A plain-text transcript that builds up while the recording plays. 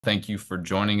Thank you for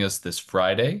joining us this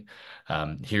Friday.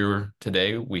 Here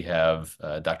today we have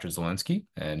Dr. Zielinski,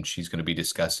 and she's going to be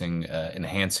discussing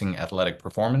enhancing athletic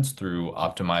performance through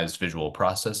optimized visual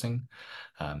processing.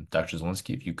 Dr.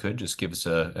 Zielinski, if you could just give us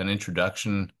an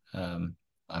introduction.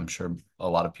 I'm sure a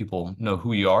lot of people know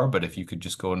who you are, but if you could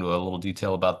just go into a little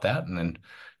detail about that and then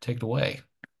take it away.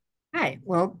 Hi,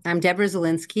 well, I'm Deborah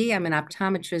Zielinski. I'm an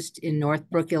optometrist in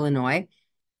Northbrook, Illinois.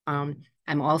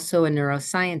 I'm also a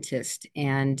neuroscientist,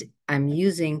 and I'm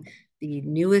using the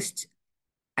newest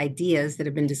ideas that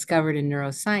have been discovered in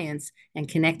neuroscience and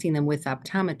connecting them with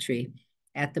optometry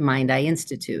at the Mind Eye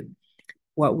Institute.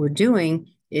 What we're doing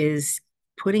is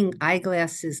putting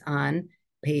eyeglasses on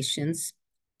patients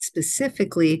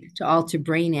specifically to alter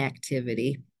brain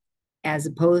activity as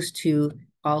opposed to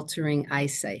altering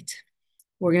eyesight.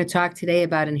 We're going to talk today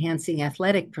about enhancing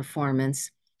athletic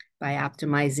performance by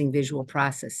optimizing visual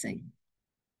processing.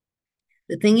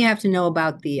 The thing you have to know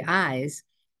about the eyes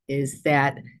is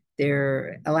that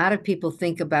a lot of people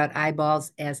think about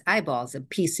eyeballs as eyeballs, a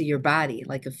piece of your body,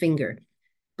 like a finger.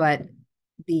 But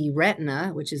the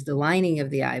retina, which is the lining of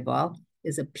the eyeball,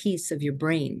 is a piece of your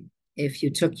brain. If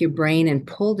you took your brain and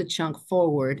pulled a chunk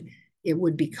forward, it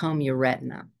would become your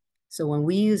retina. So when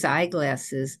we use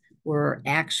eyeglasses, we're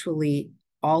actually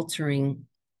altering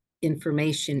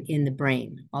information in the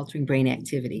brain, altering brain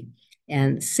activity.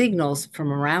 And signals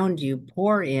from around you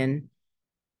pour in.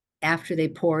 After they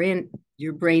pour in,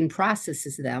 your brain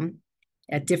processes them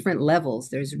at different levels.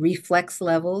 There's reflex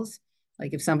levels,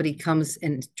 like if somebody comes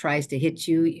and tries to hit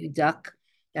you, you duck.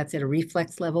 That's at a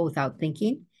reflex level without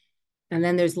thinking. And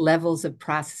then there's levels of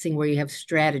processing where you have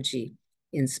strategy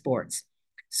in sports.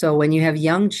 So when you have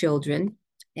young children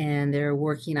and they're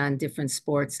working on different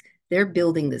sports, they're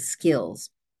building the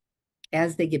skills.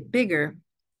 As they get bigger,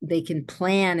 they can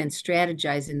plan and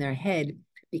strategize in their head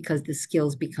because the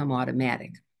skills become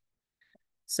automatic.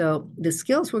 So the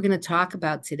skills we're going to talk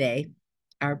about today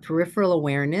are peripheral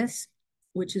awareness,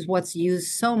 which is what's used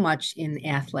so much in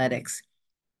athletics.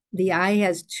 The eye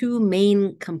has two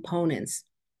main components.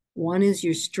 One is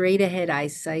your straight ahead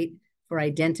eyesight for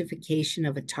identification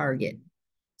of a target.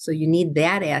 So you need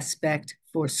that aspect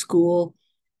for school,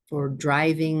 for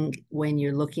driving when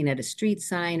you're looking at a street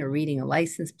sign or reading a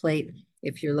license plate.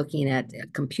 If you're looking at a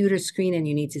computer screen and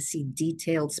you need to see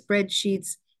detailed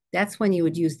spreadsheets, that's when you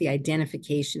would use the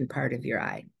identification part of your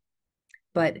eye.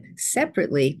 But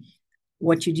separately,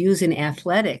 what you'd use in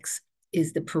athletics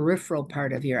is the peripheral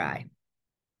part of your eye.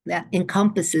 That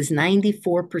encompasses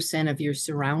 94% of your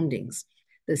surroundings.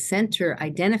 The center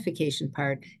identification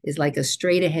part is like a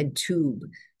straight ahead tube.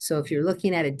 So if you're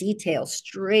looking at a detail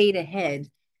straight ahead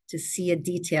to see a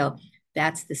detail,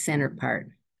 that's the center part.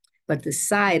 But the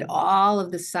side, all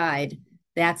of the side,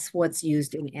 that's what's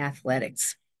used in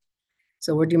athletics.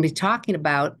 So we're going to be talking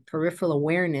about peripheral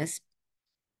awareness.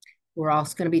 We're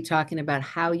also going to be talking about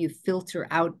how you filter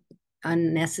out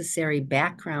unnecessary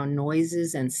background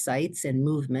noises and sights and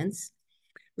movements,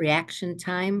 reaction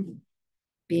time,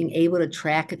 being able to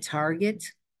track a target,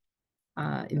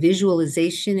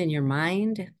 visualization in your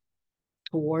mind,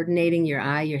 coordinating your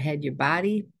eye, your head, your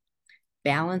body,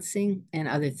 balancing, and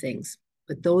other things.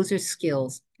 But those are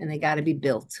skills, and they got to be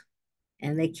built,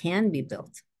 and they can be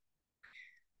built.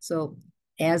 So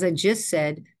as I just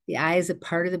said, the eye is a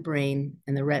part of the brain,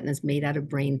 and the retina is made out of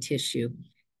brain tissue.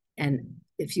 And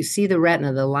if you see the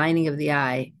retina, the lining of the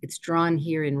eye, it's drawn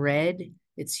here in red.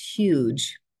 It's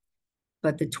huge,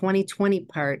 but the 20/20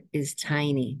 part is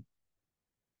tiny.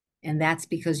 And that's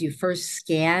because you first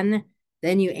scan,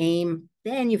 then you aim,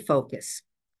 then you focus.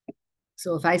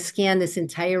 So if I scan this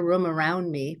entire room around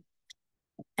me,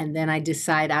 and then I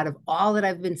decide out of all that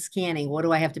I've been scanning, what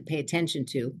do I have to pay attention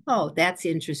to? Oh, that's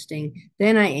interesting.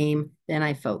 Then I aim, then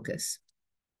I focus.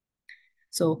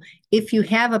 So if you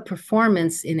have a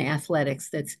performance in athletics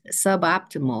that's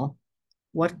suboptimal,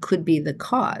 what could be the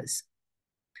cause?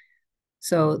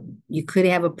 So you could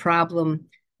have a problem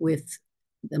with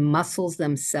the muscles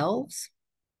themselves,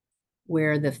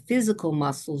 where the physical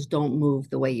muscles don't move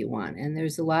the way you want. And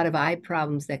there's a lot of eye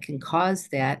problems that can cause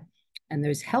that, and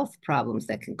there's health problems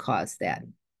that can cause that.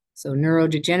 So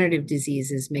neurodegenerative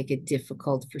diseases make it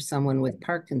difficult for someone with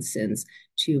Parkinson's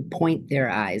to point their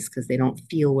eyes because they don't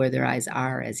feel where their eyes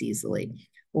are as easily.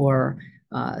 Or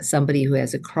somebody who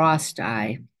has a crossed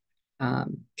eye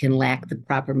can lack the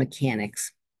proper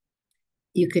mechanics.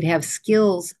 You could have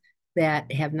skills that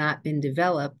have not been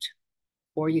developed,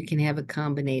 or you can have a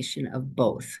combination of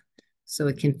both. So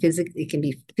it can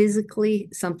be physically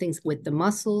something's with the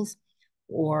muscles,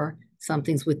 or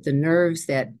something's with the nerves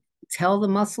that tell the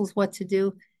muscles what to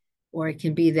do, or it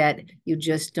can be that you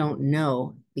just don't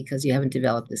know because you haven't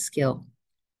developed the skill.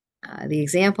 The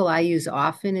example I use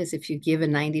often is if you give a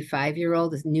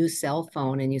 95-year-old a new cell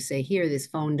phone and you say, here, this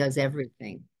phone does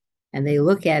everything. And they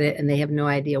look at it and they have no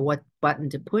idea what button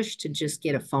to push to just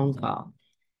get a phone call.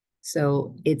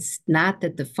 So it's not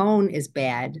that the phone is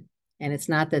bad and it's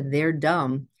not that they're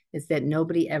dumb. It's that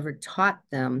nobody ever taught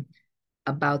them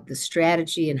about the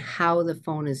strategy and how the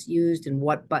phone is used and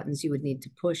what buttons you would need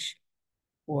to push,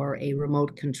 or a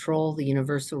remote control, the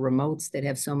universal remotes that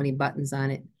have so many buttons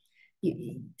on it.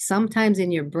 Sometimes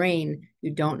in your brain,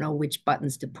 you don't know which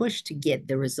buttons to push to get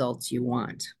the results you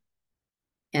want.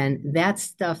 And that's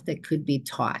stuff that could be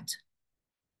taught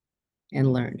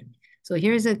and learned. So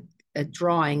here's a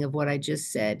drawing of what I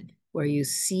just said, where you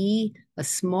see a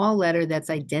small letter that's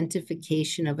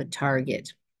identification of a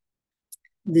target.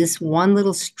 This one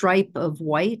little stripe of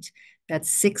white, that's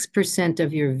 6%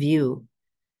 of your view.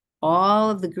 All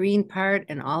of the green part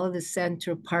and all of the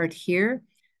central part here,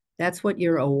 that's what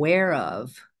you're aware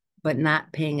of, but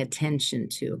not paying attention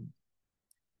to.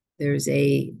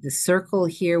 The circle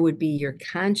here would be your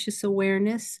conscious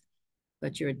awareness,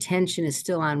 but your attention is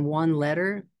still on one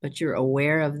letter, but you're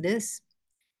aware of this.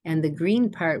 And the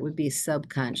green part would be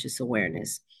subconscious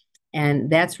awareness. And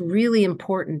that's really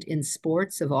important in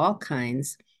sports of all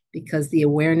kinds, because the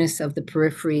awareness of the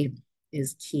periphery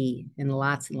is key in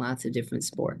lots and lots of different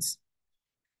sports.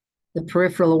 The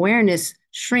peripheral awareness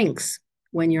shrinks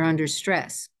when you're under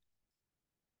stress.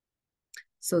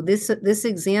 So this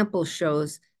example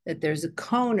shows that there's a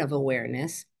cone of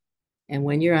awareness, and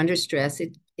when you're under stress,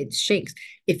 it shakes.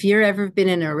 If you've ever been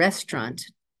in a restaurant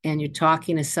and you're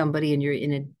talking to somebody and you're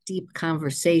in a deep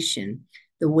conversation,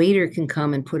 the waiter can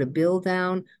come and put a bill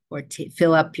down or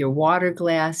fill up your water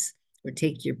glass or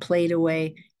take your plate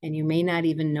away, and you may not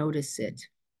even notice it.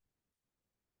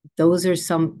 Those are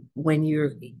some, when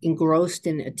you're engrossed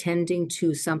in attending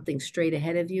to something straight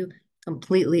ahead of you,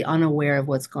 completely unaware of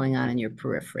what's going on in your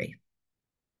periphery.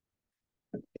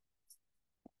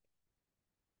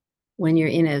 When you're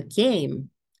in a game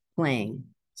playing,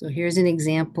 so here's an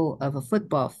example of a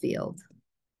football field.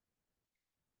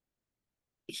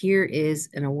 Here is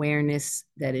an awareness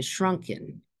that is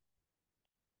shrunken.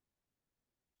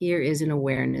 Here is an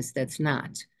awareness that's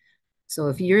not. So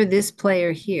if you're this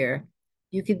player here,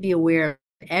 you could be aware of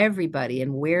everybody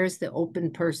and where's the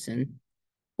open person,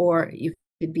 or you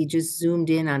could be just zoomed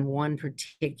in on one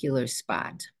particular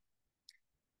spot.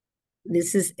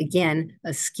 This is, again,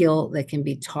 a skill that can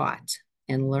be taught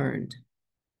and learned.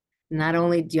 Not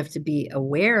only do you have to be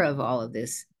aware of all of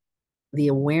this, the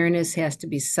awareness has to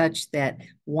be such that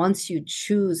once you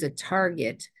choose a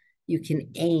target, you can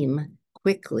aim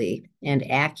quickly and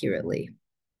accurately.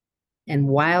 And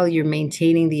while you're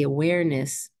maintaining the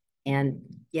awareness and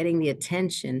getting the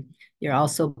attention, you're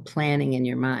also planning in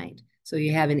your mind. So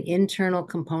you have an internal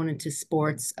component to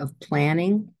sports of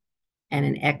planning and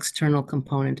an external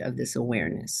component of this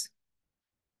awareness.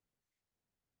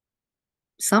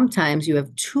 Sometimes you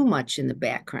have too much in the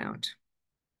background.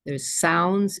 There's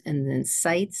sounds and then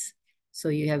sights. So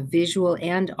you have visual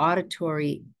and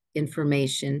auditory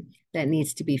information that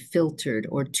needs to be filtered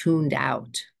or tuned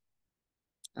out.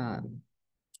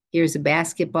 Here's a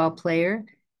basketball player,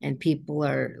 and people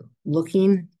are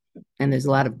looking, and there's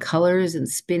a lot of colors and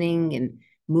spinning and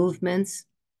movements.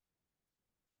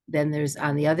 Then there's,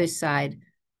 on the other side,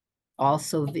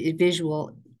 also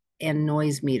visual and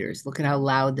noise meters. Look at how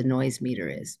loud the noise meter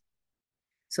is.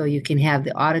 So you can have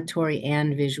the auditory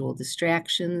and visual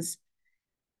distractions.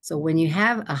 So when you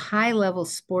have a high-level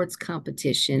sports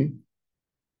competition,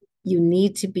 you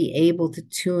need to be able to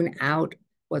tune out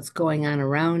what's going on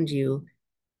around you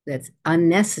that's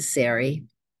unnecessary,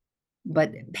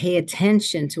 but pay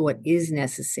attention to what is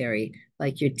necessary,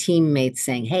 like your teammates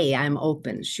saying, hey, I'm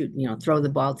open, shoot, throw the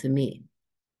ball to me.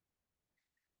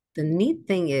 The neat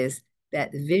thing is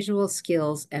that visual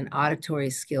skills and auditory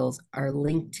skills are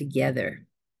linked together.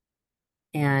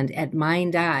 And at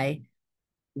Mind Eye,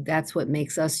 that's what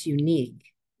makes us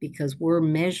unique, because we're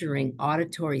measuring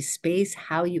auditory space,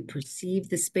 how you perceive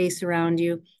the space around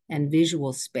you, and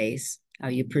visual space, how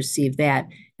you perceive that,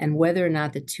 and whether or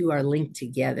not the two are linked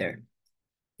together.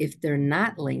 If they're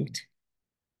not linked,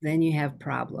 then you have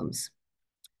problems.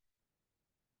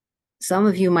 Some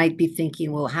of you might be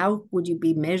thinking, well, how would you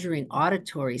be measuring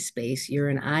auditory space? You're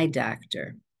an eye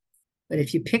doctor. But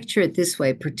if you picture it this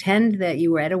way, pretend that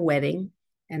you were at a wedding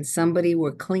and somebody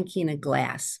were clinking a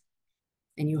glass,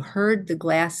 and you heard the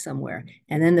glass somewhere,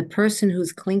 and then the person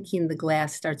who's clinking the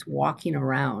glass starts walking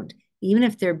around. Even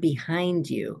if they're behind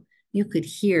you, you could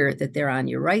hear that they're on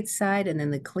your right side, and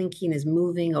then the clinking is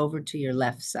moving over to your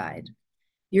left side.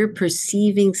 You're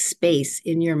perceiving space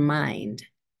in your mind.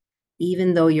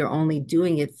 even though you're only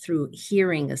doing it through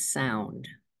hearing a sound.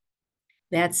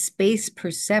 That space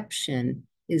perception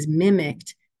is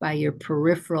mimicked by your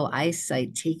peripheral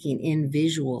eyesight taking in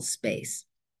visual space.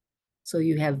 So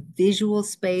you have visual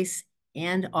space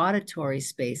and auditory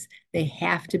space. They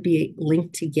have to be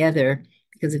linked together,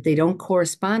 because if they don't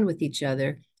correspond with each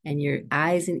other and your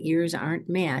eyes and ears aren't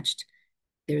matched,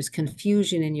 there's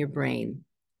confusion in your brain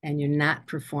and you're not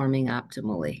performing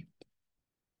optimally.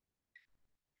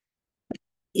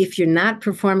 If you're not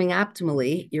performing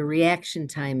optimally, your reaction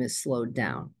time is slowed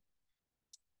down.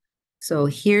 So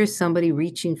here's somebody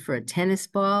reaching for a tennis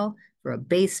ball, for a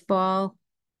baseball,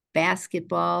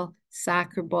 basketball,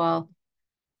 soccer ball.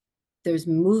 There's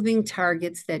moving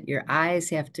targets that your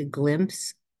eyes have to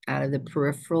glimpse out of the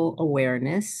peripheral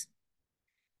awareness.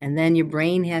 And then your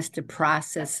brain has to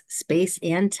process space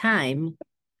and time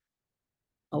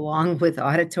along with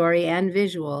auditory and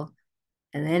visual,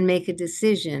 and then make a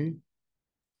decision,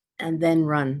 and then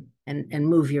run and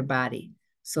move your body.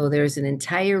 So there's an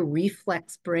entire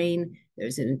reflex brain,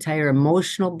 there's an entire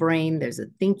emotional brain, there's a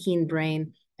thinking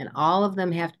brain, and all of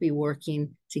them have to be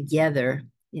working together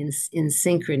in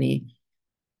synchrony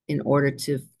in order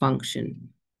to function.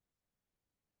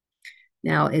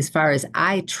 Now, as far as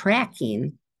eye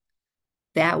tracking,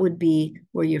 that would be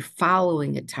where you're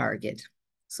following a target.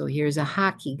 So here's a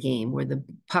hockey game where the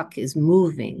puck is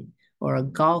moving, or a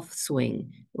golf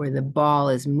swing where the ball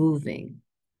is moving,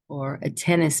 or a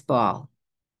tennis ball,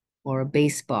 or a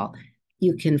baseball.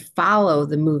 You can follow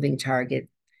the moving target.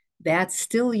 That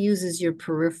still uses your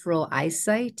peripheral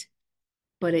eyesight,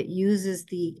 but it uses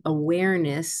the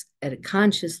awareness at a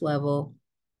conscious level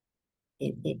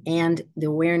and the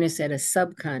awareness at a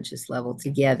subconscious level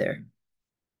together.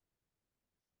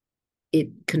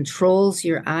 It controls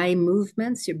your eye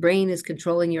movements. Your brain is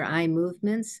controlling your eye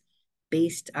movements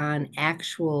based on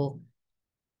actual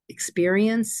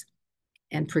experience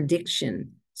and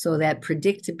prediction. So that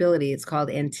predictability, it's called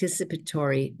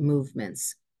anticipatory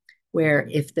movements, where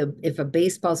if a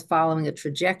baseball's following a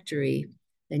trajectory,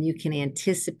 then you can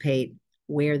anticipate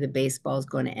where the baseball is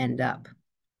going to end up.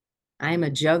 I'm a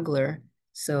juggler,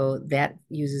 so that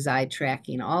uses eye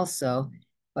tracking also.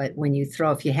 But when you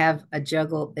throw, if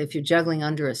you're juggling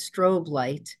under a strobe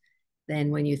light, then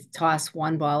when you toss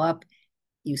one ball up,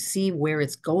 you see where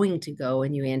it's going to go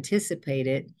and you anticipate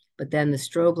it, but then the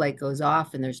strobe light goes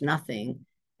off and there's nothing.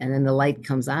 And then the light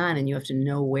comes on and you have to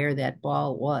know where that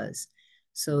ball was.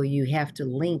 So you have to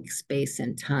link space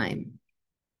and time.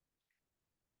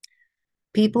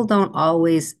 People don't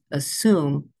always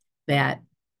assume that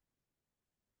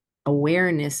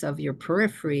awareness of your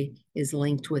periphery is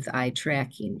linked with eye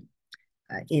tracking.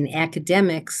 In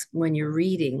academics, when you're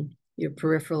reading, your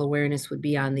peripheral awareness would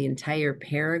be on the entire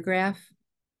paragraph,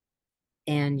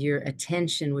 and your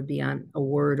attention would be on a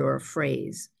word or a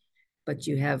phrase. But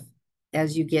you have,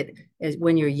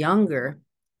 when you're younger,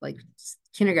 like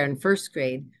kindergarten, first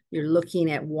grade, you're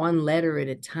looking at one letter at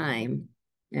a time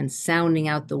and sounding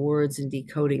out the words and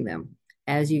decoding them.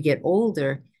 As you get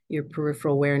older, your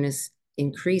peripheral awareness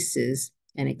increases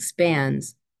and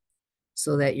expands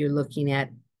so that you're looking at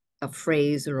a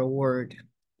phrase or a word.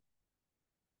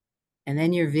 And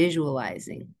then you're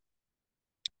visualizing.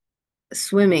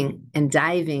 Swimming and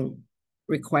diving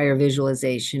require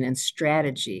visualization and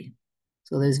strategy.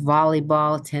 So there's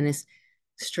volleyball, tennis,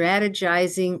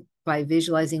 strategizing by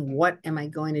visualizing, what am I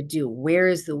going to do? Where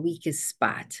is the weakest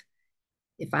spot?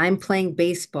 If I'm playing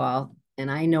baseball and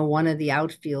I know one of the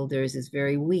outfielders is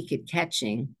very weak at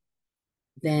catching,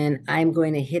 then I'm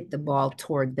going to hit the ball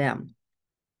toward them.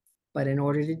 But in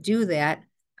order to do that,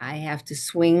 I have to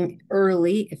swing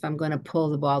early if I'm going to pull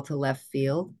the ball to left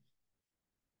field,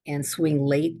 and swing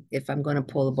late if I'm going to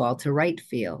pull the ball to right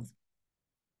field,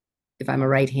 if I'm a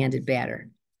right-handed batter.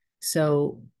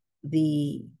 So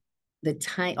the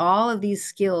time, all of these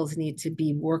skills need to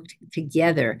be worked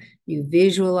together. You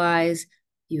visualize,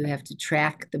 you have to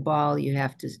track the ball, you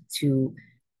have to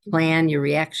plan your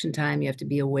reaction time, you have to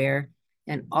be aware,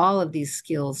 and all of these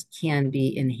skills can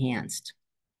be enhanced.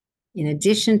 In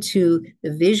addition to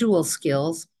the visual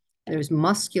skills, there's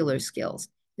muscular skills.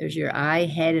 There's your eye,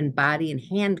 head, and body and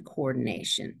hand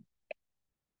coordination.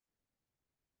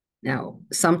 Now,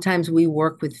 sometimes we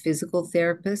work with physical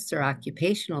therapists or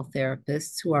occupational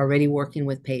therapists who are already working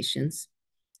with patients.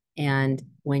 And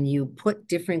when you put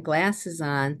different glasses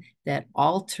on that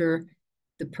alter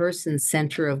the person's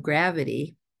center of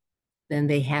gravity, then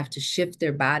they have to shift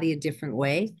their body a different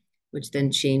way, which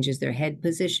then changes their head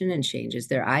position and changes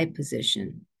their eye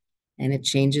position. And it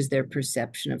changes their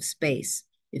perception of space.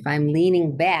 If I'm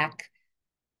leaning back,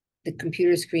 the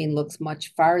computer screen looks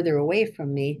much farther away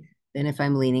from me than if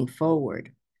I'm leaning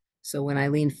forward. So when I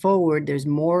lean forward, there's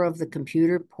more of the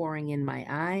computer pouring in my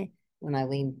eye. When I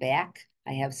lean back,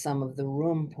 I have some of the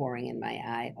room pouring in my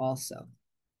eye also.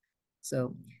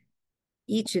 So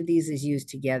each of these is used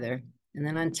together. And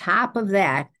then on top of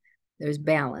that, there's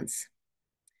balance.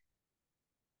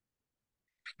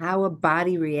 How a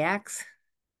body reacts.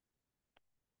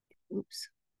 Oops.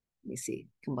 Let me see.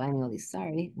 Combining all these.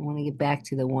 Sorry. I want to get back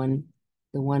to the one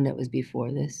that was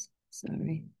before this.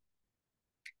 Sorry.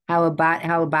 How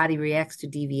a body reacts to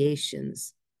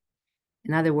deviations.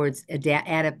 In other words,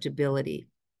 adaptability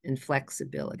and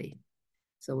flexibility.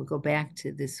 So we'll go back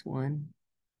to this one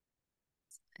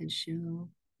and show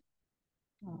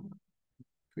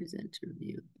presenter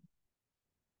view.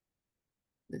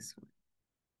 This one.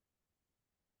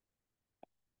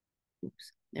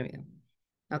 Oops, there we go.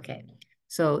 Okay,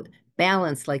 so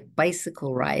balance like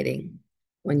bicycle riding,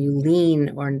 when you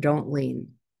lean or don't lean,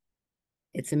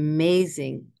 it's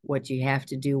amazing what you have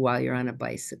to do while you're on a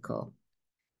bicycle.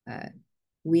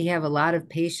 We have a lot of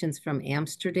patients from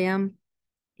Amsterdam,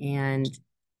 and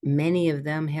many of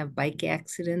them have bike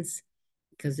accidents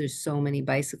because there's so many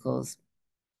bicycles.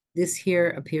 This here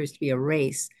appears to be a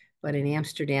race, but in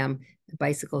Amsterdam,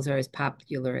 bicycles are as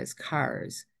popular as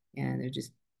cars, and they're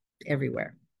just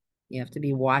everywhere. You have to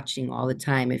be watching all the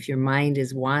time. If your mind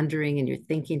is wandering and you're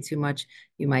thinking too much,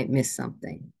 you might miss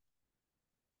something.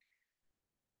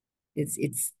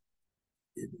 It's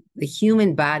the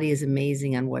human body is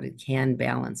amazing on what it can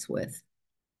balance with.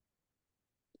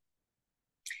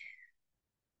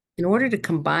 In order to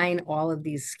combine all of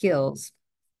these skills,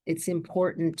 it's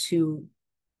important to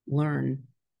learn.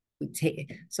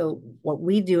 So what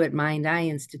we do at Mind Eye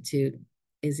Institute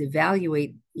is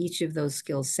evaluate each of those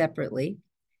skills separately,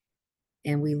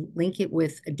 and we link it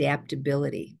with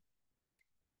adaptability.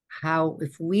 How,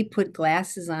 if we put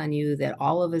glasses on you that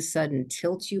all of a sudden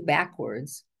tilt you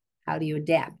backwards, how do you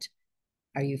adapt?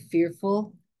 Are you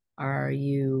fearful? Are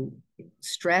you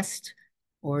stressed?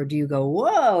 Or do you go,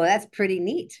 whoa, that's pretty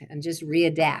neat, and just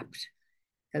readapt?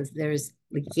 Because there's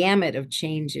the gamut of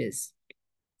changes.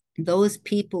 Those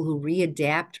people who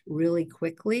readapt really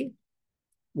quickly,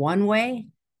 one way,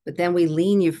 but then we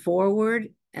lean you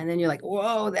forward, and then you're like,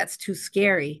 whoa, that's too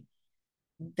scary.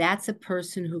 That's a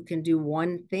person who can do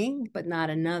one thing, but not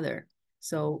another.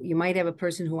 So you might have a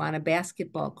person who on a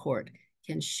basketball court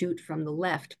can shoot from the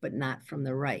left, but not from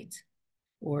the right.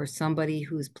 Or somebody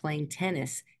who's playing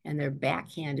tennis and their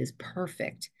backhand is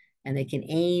perfect and they can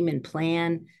aim and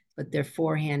plan, but their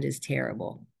forehand is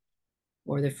terrible.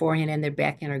 Or their forehand and their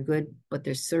backhand are good, but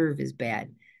their serve is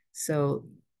bad. So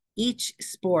each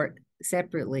sport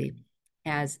separately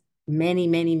has many,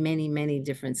 many, many, many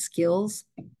different skills.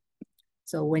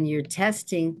 So when you're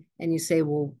testing and you say,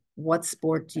 well, what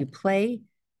sport do you play?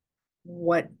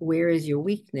 Where is your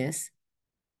weakness?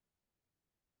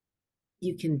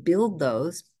 You can build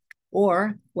those.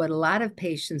 Or what a lot of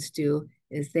patients do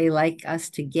is they like us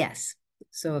to guess.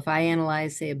 So if I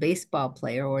analyze, say, a baseball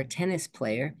player or a tennis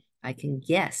player, I can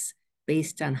guess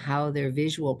based on how their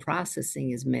visual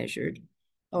processing is measured.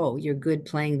 Oh, you're good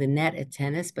playing the net at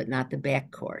tennis, but not the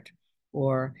backcourt.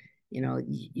 Or,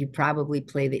 you probably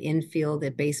play the infield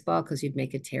at baseball because you'd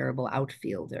make a terrible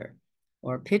outfielder.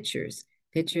 Or pitchers.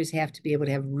 Pitchers have to be able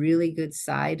to have really good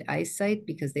side eyesight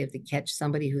because they have to catch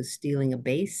somebody who's stealing a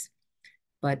base.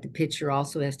 But the pitcher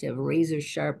also has to have razor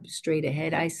sharp, straight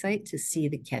ahead eyesight to see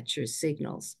the catcher's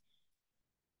signals.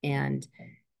 And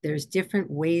there's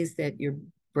different ways that your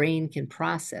brain can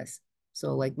process.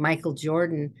 So like Michael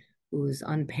Jordan, who's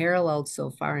unparalleled so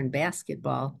far in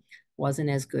basketball, wasn't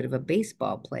as good of a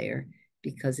baseball player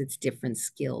because it's different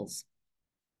skills.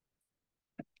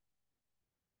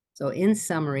 So in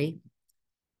summary,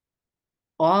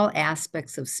 all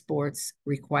aspects of sports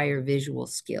require visual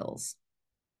skills,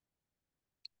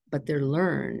 but they're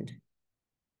learned,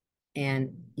 and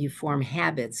you form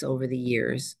habits over the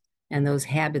years, and those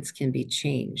habits can be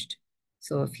changed.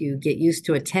 So if you get used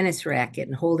to a tennis racket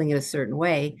and holding it a certain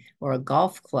way, or a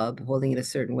golf club holding it a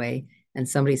certain way, and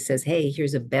somebody says, hey,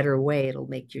 here's a better way, it'll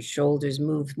make your shoulders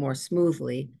move more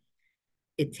smoothly.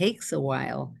 It takes a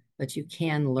while, but you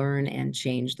can learn and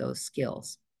change those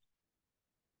skills.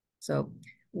 So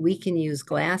we can use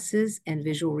glasses and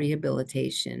visual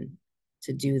rehabilitation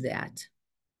to do that.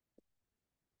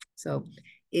 So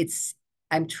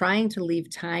I'm trying to leave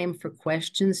time for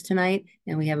questions tonight,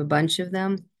 and we have a bunch of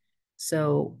them.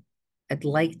 So I'd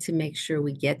like to make sure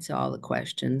we get to all the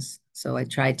questions. So I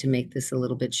tried to make this a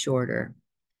little bit shorter.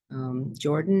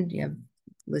 Jordan, do you have a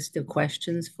list of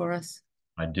questions for us?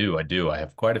 I do. I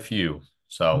have quite a few.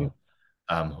 So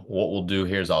what we'll do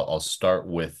here is I'll start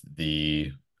with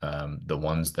the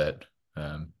ones that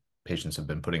patients have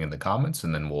been putting in the comments,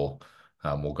 and then we'll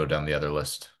go down the other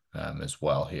list as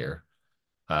well here.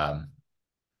 Um,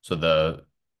 so the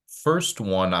first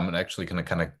one, I'm actually going to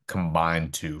kind of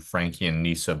combine two. Frankie and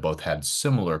Nisa both had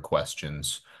similar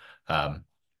questions. Um,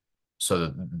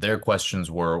 so their questions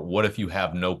were, what if you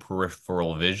have no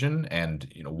peripheral vision? And,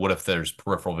 what if there's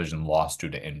peripheral vision lost due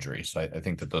to injury? So I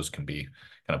think that those can be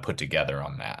kind of put together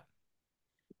on that.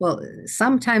 Well,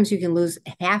 sometimes you can lose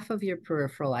half of your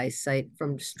peripheral eyesight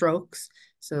from strokes.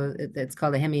 So it's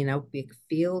called a hemianopic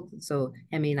field. So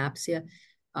hemianopsia.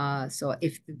 So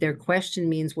if their question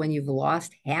means when you've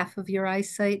lost half of your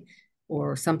eyesight,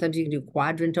 or sometimes you can do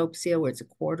quadrantopsia where it's a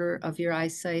quarter of your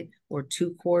eyesight or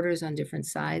two quarters on different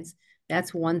sides.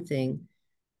 That's one thing.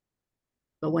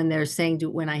 But when they're saying,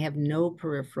 when I have no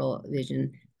peripheral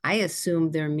vision, I assume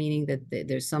they're meaning that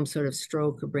there's some sort of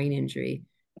stroke or brain injury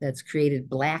that's created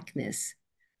blackness.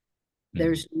 Mhm.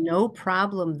 There's no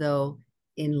problem, though,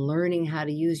 in learning how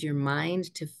to use your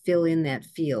mind to fill in that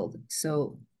field.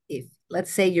 So if,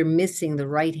 let's say you're missing the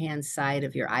right-hand side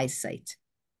of your eyesight,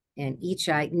 and each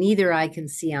eye, neither eye can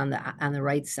see on the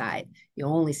right side. You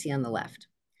only see on the left.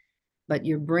 But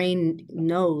your brain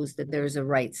knows that there's a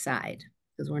right side,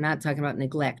 because we're not talking about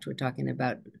neglect, we're talking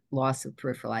about loss of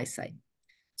peripheral eyesight.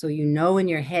 So you know in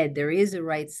your head there is a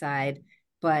right side,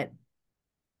 but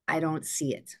I don't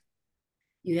see it.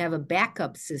 You have a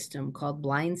backup system called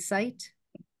blind sight,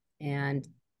 and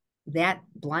that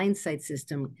blind sight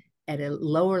system at a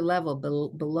lower level,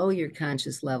 below your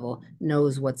conscious level,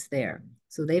 knows what's there.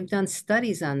 So they've done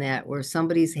studies on that where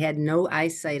somebody's had no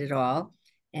eyesight at all,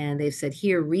 and they've said,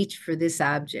 here, reach for this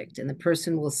object. And the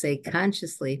person will say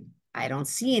consciously, I don't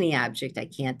see any object, I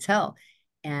can't tell.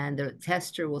 And the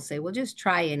tester will say, well, just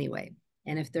try anyway.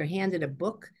 And if they're handed a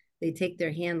book, they take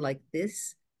their hand like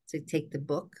this to take the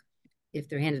book. If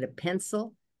they're handed a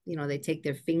pencil, they take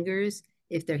their fingers.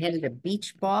 If they're handed a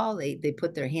beach ball, they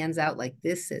put their hands out like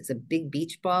this. It's a big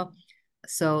beach ball.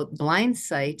 So blind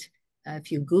sight,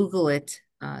 if you Google it,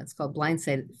 it's called blind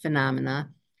sight phenomena.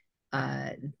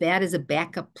 That is a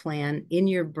backup plan in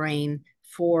your brain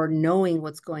for knowing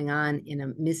what's going on in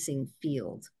a missing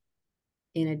field.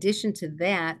 In addition to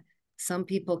that, some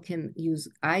people can use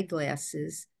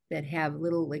eyeglasses that have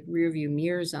little like rear view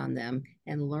mirrors on them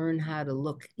and learn how to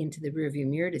look into the rear view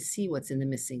mirror to see what's in the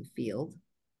missing field.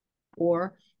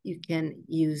 Or you can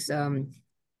use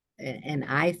an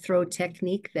eye throw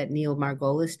technique that Neil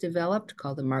Margolis developed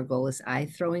called the Margolis eye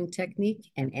throwing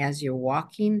technique. And as you're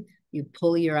walking, you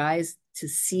pull your eyes to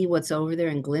see what's over there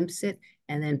and glimpse it,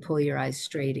 and then pull your eyes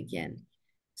straight again.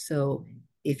 So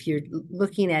if you're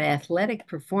looking at athletic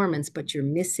performance, but you're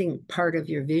missing part of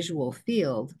your visual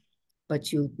field,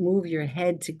 but you move your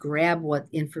head to grab what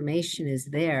information is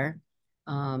there,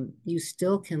 you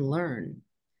still can learn.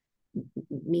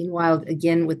 Meanwhile,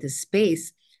 again, with the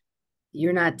space,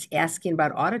 you're not asking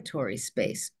about auditory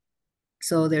space.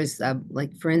 So there's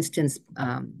like, for instance,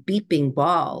 beeping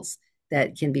balls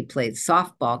that can be played.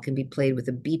 Softball can be played with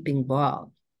a beeping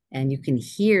ball, and you can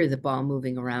hear the ball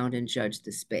moving around and judge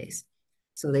the space.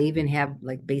 So they even have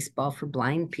like baseball for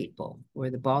blind people where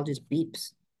the ball just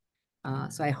beeps.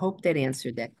 So I hope that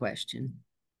answered that question.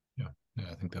 Yeah,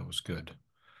 yeah, I think that was good.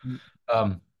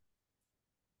 Um,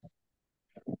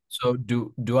 so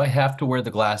do I have to wear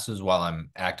the glasses while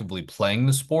I'm actively playing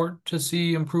the sport to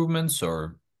see improvements,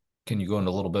 or can you go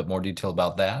into a little bit more detail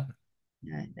about that?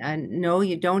 No,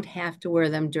 you don't have to wear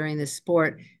them during the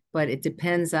sport, but it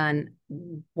depends on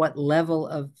what level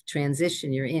of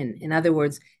transition you're in. In other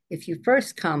words, if you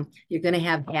first come, you're going to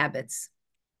have habits.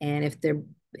 And if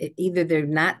either they're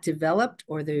not developed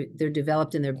or they're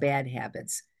developed and they're bad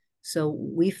habits. So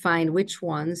we find which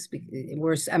ones,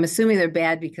 I'm assuming they're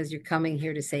bad because you're coming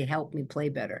here to say, help me play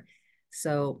better.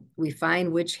 So we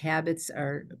find which habits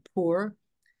are poor,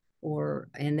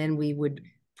 and then we would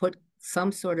put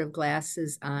some sort of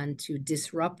glasses on to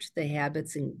disrupt the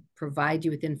habits and provide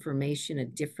you with information a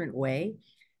different way.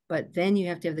 But then you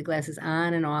have to have the glasses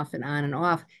on and off and on and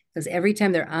off, because every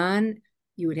time they're on,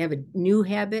 you would have a new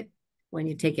habit. When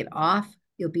you take it off,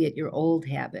 you'll be at your old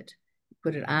habit.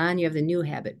 Put it on, you have the new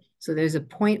habit. So there's a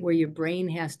point where your brain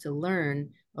has to learn,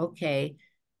 okay,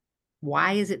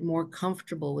 why is it more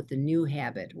comfortable with the new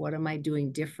habit? What am I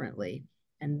doing differently?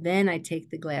 And then I take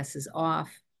the glasses off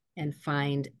and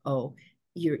find, oh,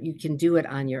 you can do it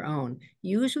on your own.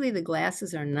 Usually the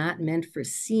glasses are not meant for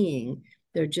seeing.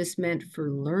 They're just meant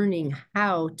for learning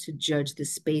how to judge the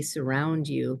space around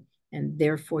you, and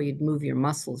therefore you'd move your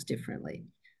muscles differently.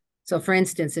 So for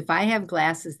instance, if I have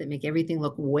glasses that make everything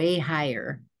look way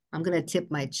higher, I'm going to tip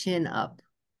my chin up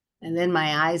and then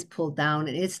my eyes pull down,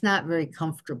 and it's not very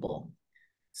comfortable.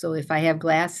 So if I have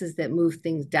glasses that move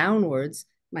things downwards,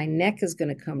 my neck is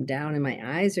going to come down and my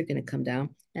eyes are going to come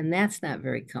down, and that's not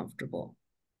very comfortable.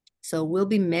 So we'll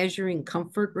be measuring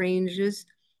comfort ranges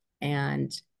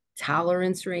and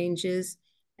tolerance ranges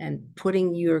and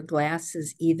putting your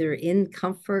glasses either in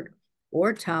comfort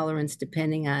or tolerance,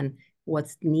 depending on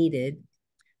what's needed.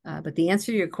 But the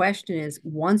answer to your question is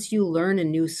once you learn a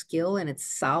new skill and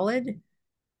it's solid,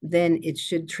 then it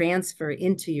should transfer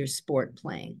into your sport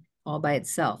playing all by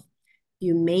itself.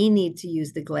 You may need to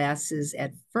use the glasses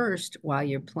at first while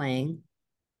you're playing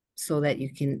so that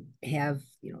you can have,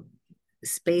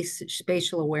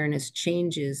 spatial awareness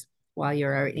changes while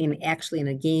you're actually in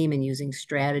a game and using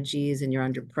strategies and you're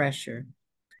under pressure.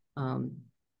 Um,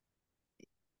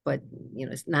 but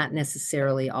it's not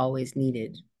necessarily always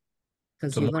needed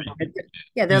because So you more learn. you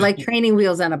Yeah, they're use like training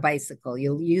wheels on a bicycle.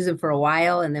 You'll use them for a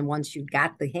while, and then once you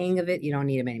got the hang of it, you don't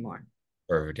need them anymore.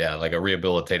 or yeah, like a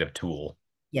rehabilitative tool.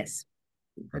 Yes,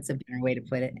 that's a better way to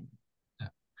put it. Yeah.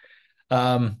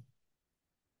 Um,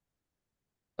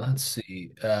 let's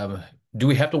see. Do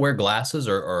we have to wear glasses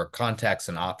or contacts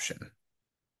an option?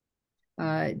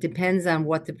 It depends on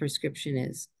what the prescription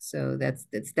is. So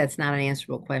that's not an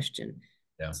answerable question.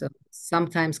 Yeah. So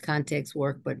sometimes contacts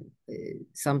work, but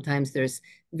sometimes there's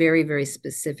very, very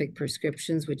specific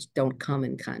prescriptions which don't come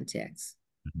in contacts.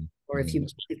 Mhm. Or if you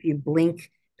Mhm. if you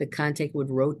blink, the contact would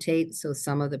rotate. So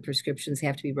some of the prescriptions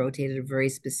have to be rotated a very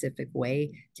specific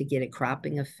way to get a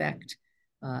cropping effect.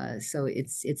 So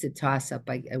it's a toss up.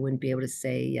 I wouldn't be able to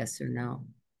say yes or no.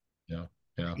 Yeah.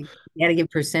 Yeah. You got to give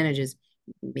percentages.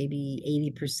 Maybe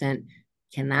 80%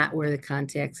 cannot wear the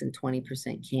contacts and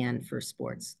 20% can for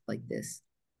sports like this.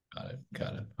 Got it.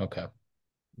 Got it. Okay.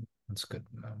 That's good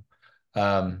to know.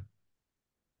 Um,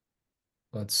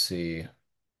 let's see.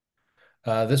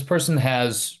 This person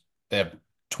they have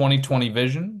 20/20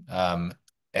 vision.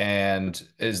 And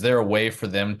is there a way for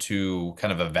them to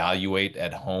kind of evaluate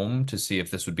at home to see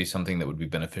if this would be something that would be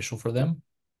beneficial for them?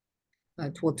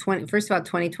 Well, first of all,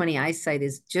 20/20 eyesight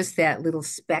is just that little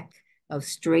speck of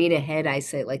straight ahead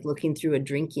eyesight, like looking through a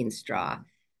drinking straw.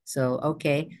 So,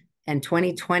 okay. And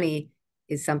 20/20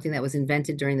 is something that was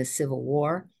invented during the Civil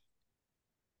War.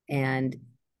 And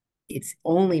it's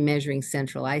only measuring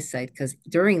central eyesight because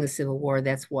during the Civil War,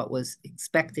 that's what was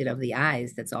expected of the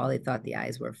eyes. That's all they thought the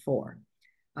eyes were for.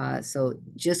 So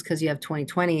just because you have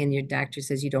 20/20 and your doctor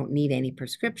says you don't need any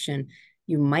prescription,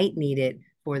 you might need it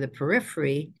for the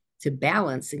periphery to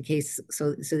balance in case.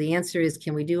 So the answer is,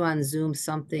 can we do on Zoom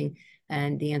something?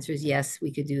 And the answer is yes,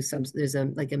 we could do some. There's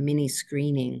like a mini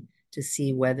screening to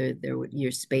see whether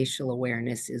your spatial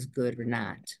awareness is good or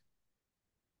not.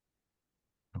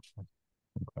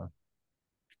 Okay.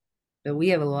 But we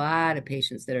have a lot of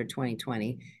patients that are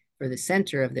 20/20 for the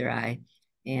center of their eye.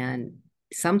 And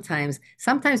sometimes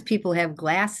people have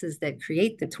glasses that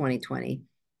create the 20/20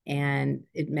 and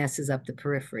it messes up the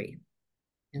periphery.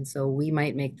 And so we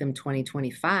might make them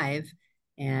 20/25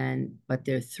 but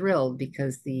they're thrilled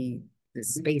because the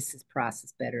space is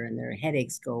processed better and their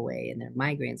headaches go away and their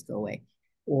migraines go away.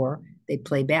 Or they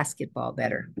play basketball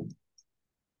better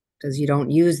because you don't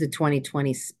use the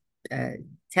 20/20 uh,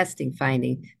 testing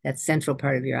finding that central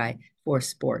part of your eye for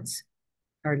sports,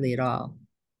 hardly at all.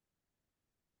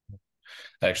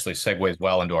 That actually segues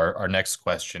well into our next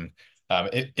question.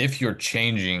 If you're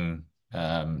changing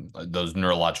those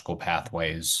neurological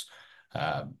pathways,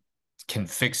 uh, can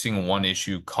fixing one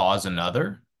issue cause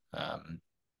another? Um,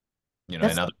 in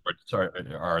That's other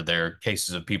words, are there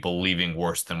cases of people leaving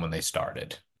worse than when they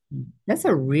started? that's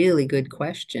a really good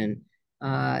question.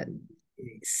 Uh,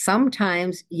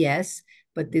 Sometimes, yes,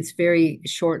 but it's very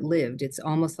short-lived. It's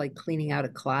almost like cleaning out a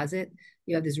closet.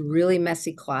 You have this really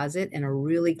messy closet and a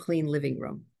really clean living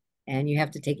room. And you have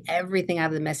to take everything out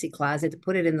of the messy closet to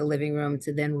put it in the living room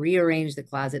to then rearrange the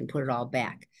closet and put it all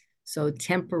back. So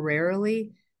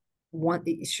temporarily,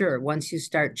 once you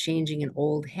start changing an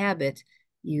old habit,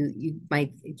 you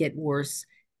might get worse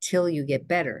till you get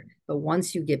better. But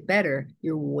once you get better,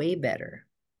 you're way better.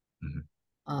 Mhm.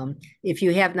 If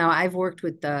you have now, I've worked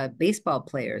with baseball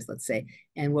players, let's say,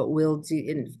 and what we'll do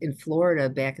in Florida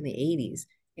back in the 80s,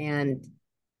 and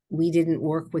we didn't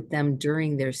work with them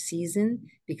during their season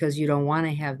because you don't want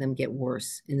to have them get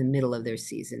worse in the middle of their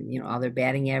season. All their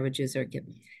batting averages are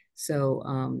getting. So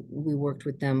we worked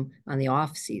with them on the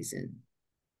off season.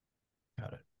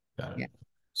 Got it. Got it. Yeah.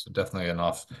 So definitely an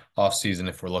off season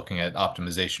if we're looking at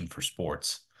optimization for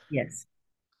sports. Yes.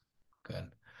 Good.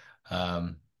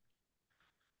 Um,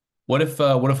 what if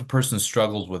a person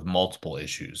struggles with multiple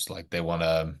issues, like they want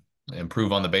to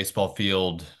improve on the baseball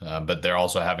field, but they're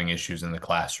also having issues in the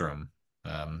classroom?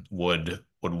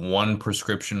 Would one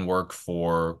prescription work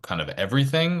for kind of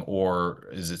everything, or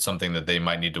is it something that they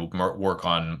might need to work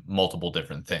on multiple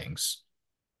different things?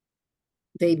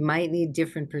 They might need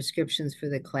different prescriptions for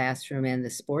the classroom and the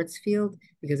sports field,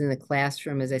 because in the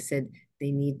classroom, as I said,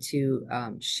 they need to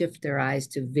shift their eyes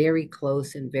to very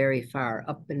close and very far,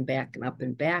 up and back and up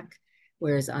and back.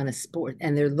 Whereas on a sport,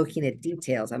 and they're looking at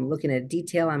details. I'm looking at a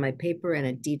detail on my paper and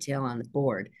a detail on the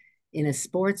board. In a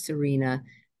sports arena,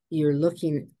 you're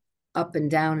looking up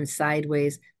and down and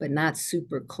sideways, but not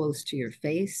super close to your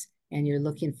face. And you're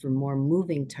looking for more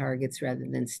moving targets rather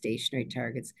than stationary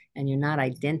targets. And you're not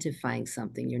identifying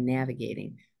something, you're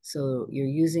navigating. So you're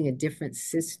using a different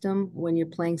system when you're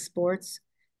playing sports.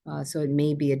 So it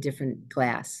may be a different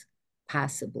glass,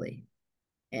 possibly.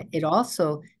 It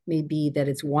also may be that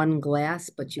it's one glass,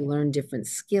 but you learn different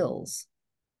skills.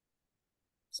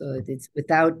 So it's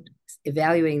without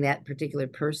evaluating that particular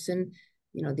person,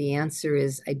 the answer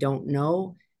is I don't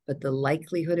know, but the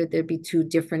likelihood that there'd be two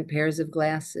different pairs of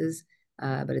glasses,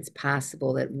 but it's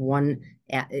possible that one,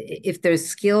 if there's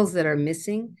skills that are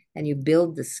missing and you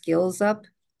build the skills up,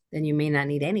 then you may not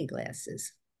need any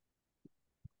glasses.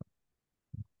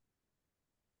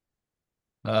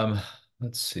 Um,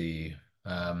 let's see.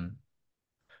 Um,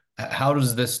 how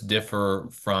does this differ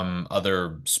from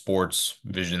other sports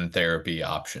vision therapy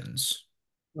options?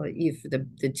 Well, if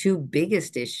the two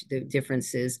biggest the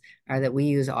differences are that we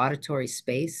use auditory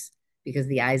space because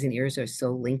the eyes and ears are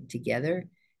so linked together,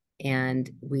 and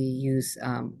we use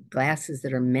glasses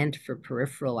that are meant for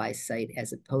peripheral eyesight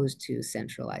as opposed to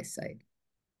central eyesight.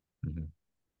 Mhm.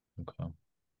 Okay.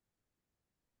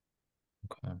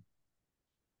 Okay.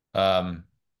 Um,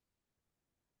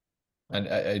 and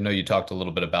I know you talked a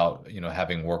little bit about,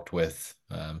 having worked with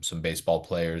some baseball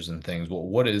players and things. Well,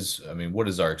 what is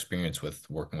our experience with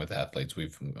working with athletes?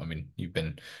 I mean, you've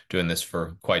been doing this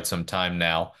for quite some time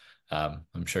now.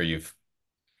 I'm sure you've,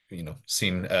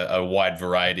 seen a wide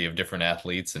variety of different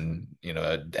athletes and,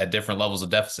 at different levels of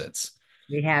deficits.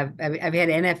 We have I've had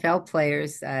NFL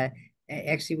players.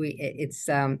 Actually,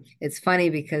 it's funny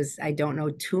because I don't know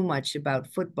too much about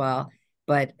football,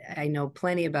 but I know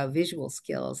plenty about visual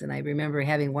skills. And I remember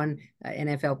having one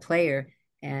NFL player,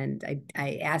 and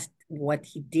I asked what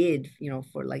he did,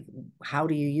 for like how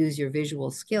do you use your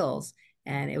visual skills?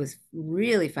 And it was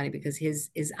really funny because his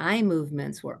eye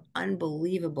movements were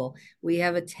unbelievable. We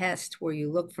have a test where you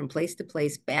look from place to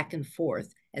place, back and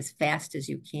forth as fast as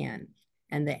you can,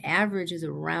 and the average is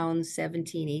around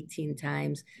 17, 18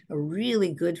 times. A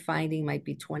really good finding might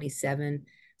be 27.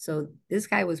 So this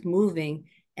guy was moving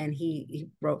and he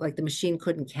broke, like the machine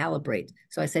couldn't calibrate.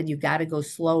 So I said, you got to go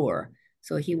slower.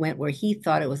 So he went where he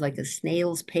thought it was like a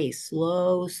snail's pace,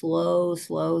 slow, slow,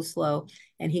 slow, slow.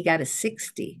 And he got a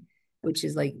 60, which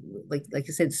is like I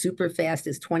said, super fast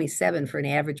is 27 for an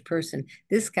average person.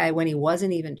 This guy, when he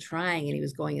wasn't even trying and he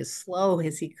was going as slow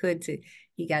as he could to,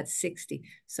 he got 60.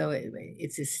 So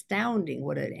it's astounding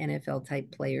what an NFL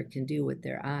type player can do with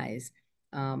their eyes.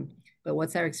 But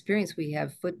what's our experience? We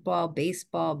have football,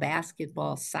 baseball,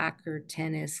 basketball, soccer,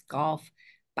 tennis, golf,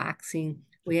 boxing.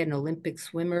 We had an Olympic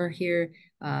swimmer here,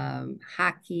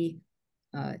 hockey,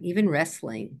 even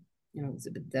wrestling.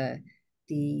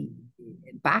 The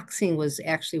boxing was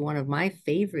actually one of my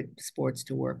favorite sports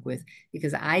to work with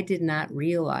because I did not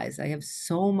realize I have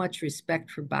so much respect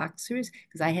for boxers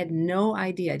because I had no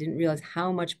idea. I didn't realize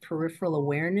how much peripheral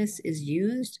awareness is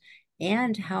used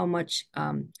and how much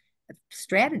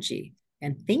strategy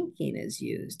and thinking is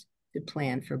used to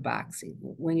plan for boxing.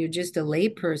 When you're just a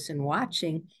layperson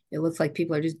watching, it looks like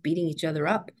people are just beating each other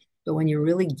up. But when you're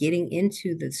really getting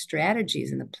into the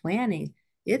strategies and the planning,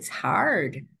 it's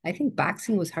hard. I think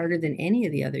boxing was harder than any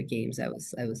of the other games I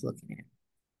was looking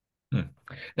at.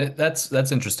 Hmm.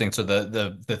 That's interesting. So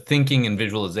the thinking and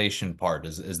visualization part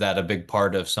is that a big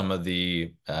part of some of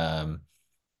the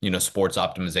sports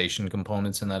optimization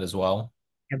components in that as well?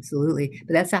 Absolutely.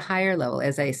 But that's a higher level.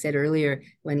 As I said earlier,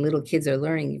 when little kids are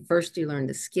learning, first you learn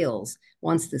the skills.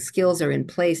 Once the skills are in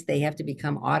place, they have to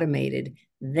become automated.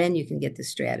 Then you can get the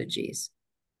strategies.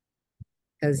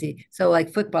 Because so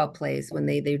like football plays, when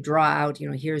they draw out,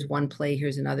 here's one play,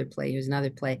 here's another play, here's another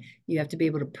play. You have to be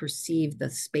able to perceive the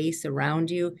space around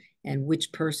you and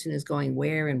which person is going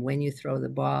where and when you throw the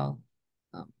ball.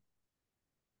 Um,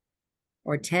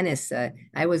 or tennis.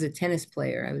 I was a tennis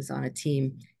player. I was on a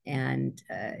team, and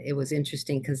it was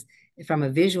interesting because from a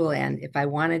visual end, if I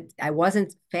wanted, I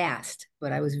wasn't fast,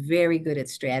 but I was very good at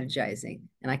strategizing,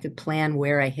 and I could plan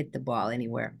where I hit the ball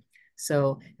anywhere.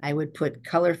 So I would put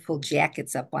colorful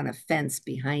jackets up on a fence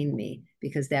behind me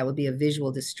because that would be a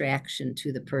visual distraction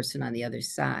to the person on the other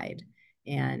side.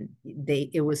 and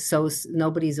it was so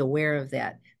nobody's aware of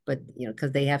that, but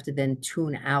because they have to then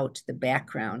tune out the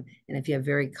background, and if you have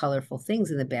very colorful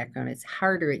things in the background, it's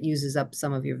harder. It uses up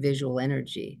some of your visual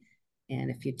energy, and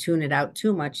if you tune it out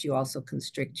too much, you also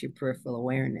constrict your peripheral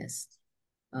awareness.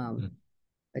 um, Mm.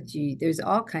 but there's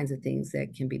all kinds of things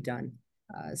that can be done.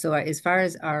 So as far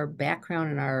as our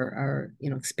background and our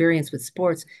experience with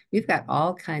sports, we've got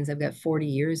all kinds. I've got 40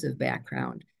 years of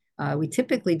background. We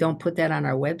typically don't put that on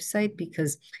our website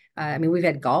because I mean, we've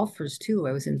had golfers too.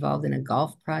 I was involved in a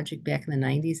golf project back in the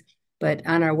 90s. But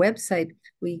on our website,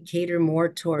 we cater more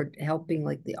toward helping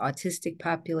like the autistic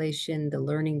population, the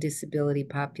learning disability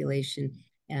population,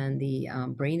 and the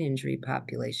brain injury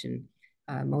population,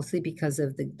 mostly because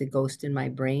of the ghost in my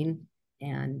brain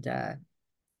and uh,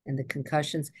 and the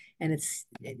concussions. And it's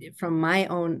from my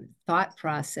own thought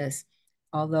process,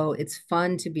 although it's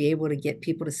fun to be able to get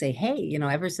people to say, hey,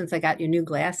 ever since I got your new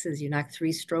glasses, you knocked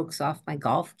 3 strokes off my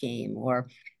golf game. Or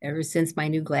ever since my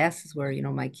new glasses, where,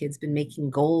 my kid's been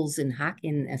making goals in hockey,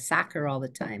 in soccer all the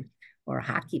time, or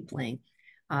hockey playing.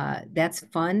 That's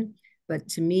fun. But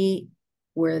to me,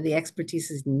 where the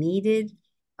expertise is needed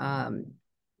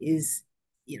is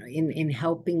in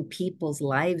helping people's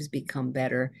lives become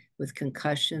better with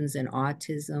concussions and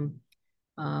autism.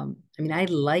 I mean, I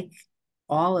like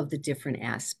all of the different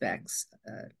aspects.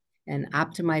 And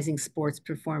optimizing sports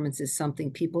performance is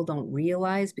something people don't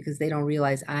realize because they don't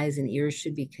realize eyes and ears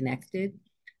should be connected.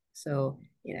 So,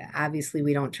 obviously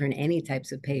we don't turn any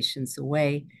types of patients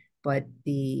away, but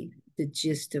the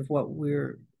gist of what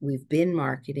we've been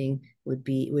marketing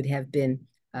would have been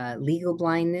legal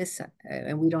blindness,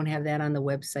 and we don't have that on the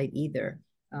website either.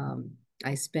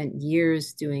 I spent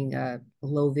years doing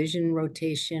low vision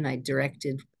rotation. I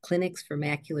directed clinics for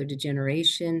macular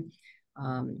degeneration.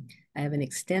 I have an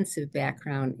extensive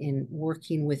background in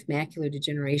working with macular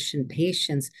degeneration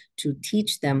patients to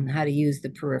teach them how to use the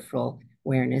peripheral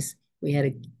awareness. We had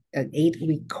an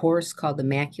 8-week course called the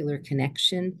Macular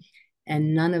Connection,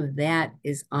 and none of that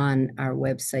is on our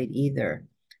website either.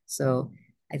 So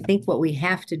I think what we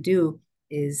have to do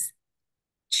is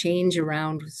change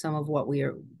around some of what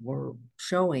we're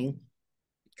showing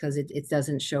because it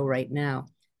doesn't show right now.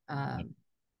 Um,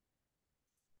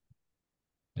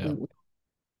 Yeah.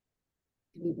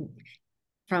 we,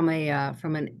 from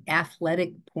an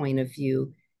athletic point of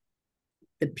view,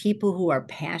 the people who are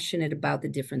passionate about the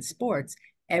different sports,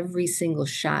 every single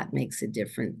shot makes a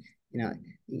difference.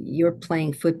 You're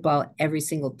playing football, every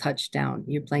single touchdown.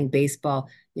 You're playing baseball.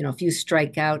 If you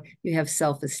strike out, you have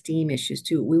self-esteem issues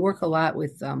too. We work a lot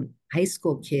with high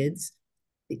school kids.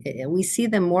 We see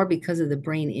them more because of the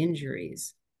brain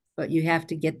injuries, but you have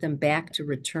to get them back to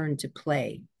return to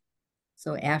play.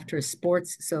 So after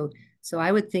sports, so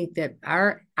I would think that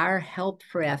our help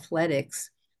for athletics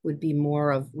would be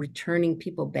more of returning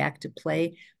people back to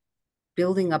play,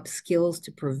 building up skills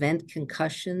to prevent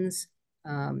concussions.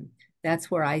 Um,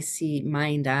 that's where I see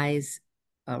mind eyes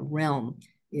realm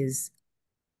is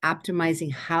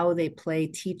optimizing how they play,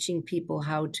 teaching people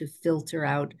how to filter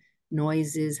out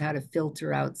noises, how to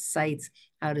filter out sights,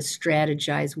 how to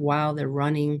strategize while they're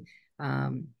running,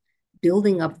 um,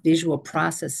 building up visual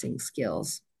processing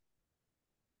skills.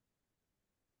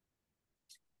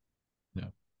 Yeah.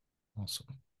 Awesome.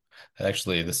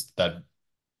 Actually, that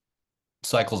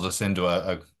cycles us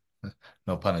into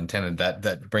no pun intended,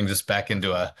 that brings us back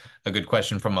into a good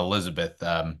question from Elizabeth.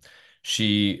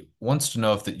 She wants to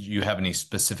know if that you have any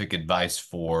specific advice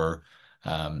for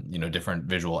different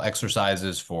visual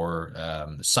exercises for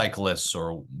cyclists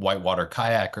or whitewater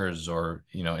kayakers or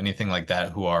anything like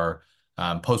that who are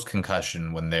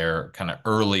post-concussion when they're kind of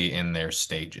early in their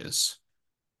stages.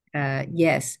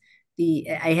 Yes,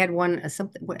 I had one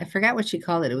something, I forgot what she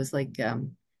called it. It was like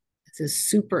it's a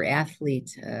super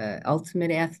athlete,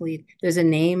 ultimate athlete. There's a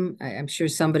name. I'm sure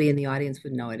somebody in the audience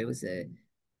would know it. It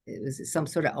was some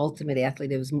sort of ultimate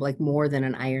athlete. It was like more than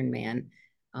an Ironman.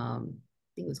 I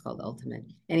think it was called Ultimate.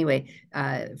 Anyway,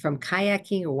 from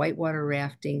kayaking or whitewater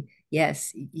rafting,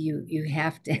 yes, you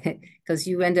have to because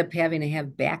you end up having to have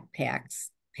backpacks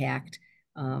packed.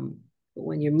 But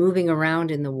when you're moving around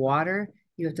in the water,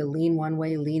 you have to lean one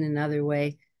way, lean another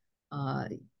way. Uh,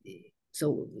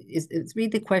 so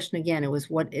read the question again. It was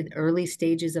what in early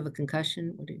stages of a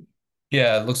concussion? What did,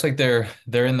 Yeah, it looks like they're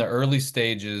in the early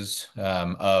stages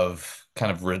of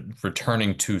kind of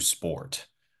returning to sport.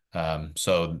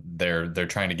 So they're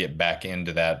trying to get back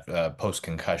into that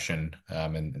post-concussion,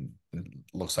 and it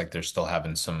looks like they're still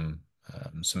having some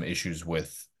issues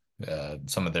with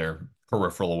some of their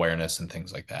peripheral awareness and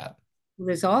things like that.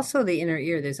 there's also the inner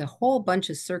ear. There's a whole bunch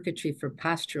of circuitry for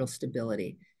postural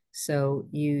stability. So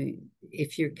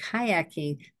if you're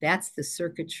kayaking, that's the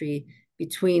circuitry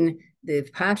between the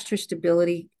posture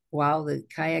stability while the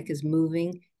kayak is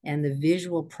moving and the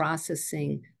visual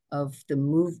processing of the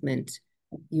movement,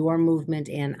 your movement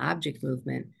and object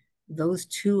movement. Those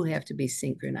two have to be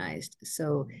synchronized.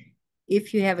 So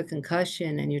if you have a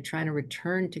concussion and you're trying to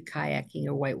return to kayaking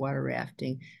or whitewater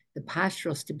rafting, the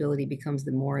postural stability becomes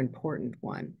the more important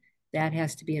one. That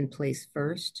has to be in place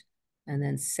first. And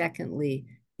then secondly,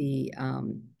 the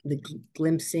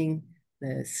glimpsing,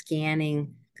 the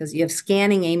scanning, because you have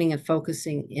scanning, aiming, and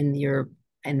focusing in your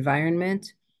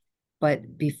environment.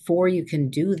 But before you can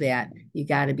do that, you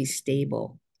got to be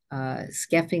stable.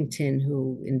 Skeffington,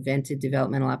 who invented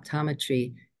developmental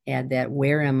optometry, had that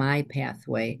where am I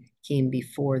pathway came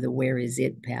before the where is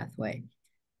it pathway.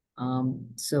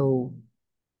 So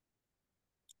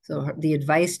the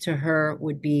advice to her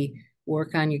would be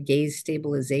work on your gaze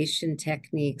stabilization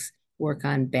techniques, work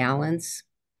on balance,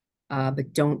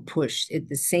 but don't push. It's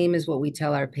the same as what we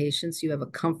tell our patients. You have a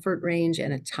comfort range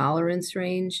and a tolerance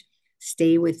range.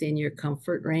 Stay within your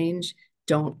comfort range.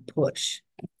 Don't push.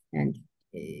 And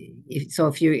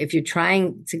if you're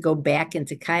trying to go back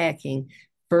into kayaking,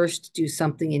 first do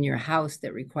something in your house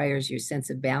that requires your sense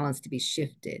of balance to be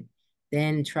shifted.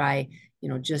 Then try,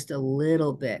 just a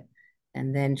little bit,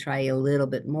 and then try a little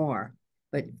bit more.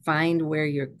 But find where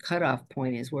your cutoff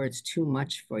point is, where it's too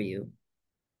much for you.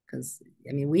 Because,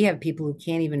 I mean, we have people who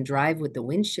can't even drive with the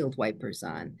windshield wipers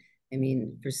on. I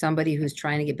mean, for somebody who's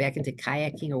trying to get back into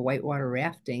kayaking or whitewater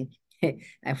rafting, I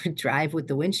would drive with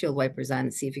the windshield wipers on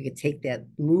and see if you could take that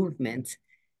movement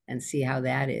and see how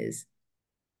that is.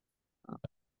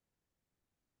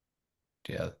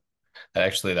 Yeah,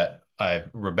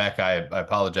 Rebecca, I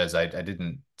apologize. I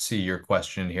didn't see your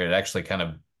question here. It actually kind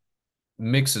of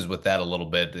mixes with that a little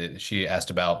bit. She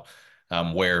asked about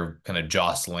where kind of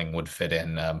jostling would fit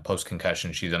in.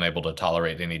 Post-concussion, she's unable to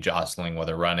tolerate any jostling,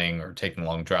 whether running or taking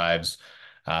long drives.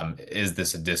 Is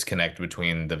this a disconnect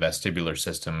between the vestibular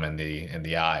system and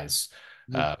the eyes?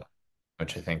 Uh,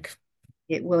 which I think.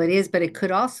 Well, it is, but it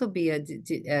could also be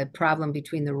a problem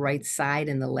between the right side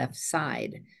and the left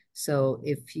side. So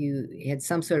if you had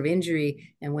some sort of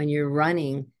injury and when you're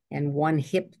running and one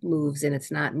hip moves and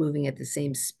it's not moving at the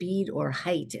same speed or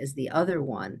height as the other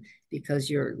one because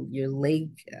your leg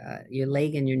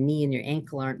and your knee and your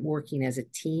ankle aren't working as a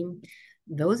team,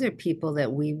 those are people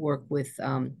that we work with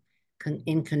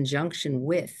in conjunction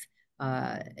with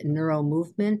neuro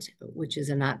movement, which is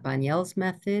Anat Banyel's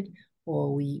method,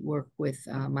 or we work with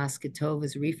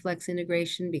Moscatova's reflex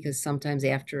integration because sometimes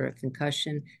after a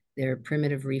concussion, their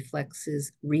primitive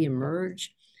reflexes reemerge,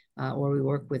 or we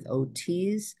work with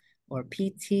OTs or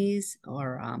PTs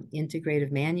or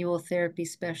integrative manual therapy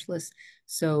specialists.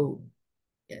 So,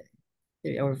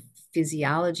 or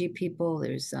physiology people,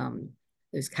 there's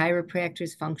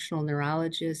chiropractors, functional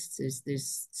neurologists,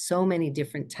 there's so many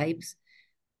different types.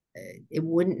 It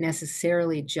wouldn't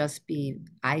necessarily just be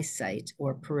eyesight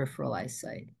or peripheral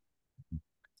eyesight.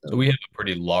 So we have a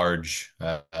pretty large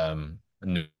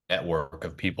network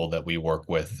of people that we work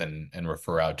with and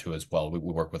refer out to as well. We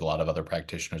work with a lot of other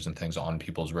practitioners and things on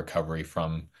people's recovery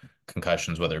from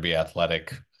concussions, whether it be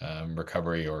athletic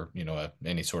recovery or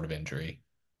any sort of injury.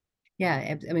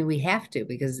 Yeah, I mean, we have to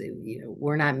because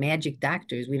we're not magic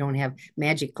doctors. We don't have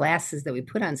magic glasses that we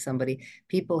put on somebody.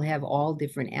 People have all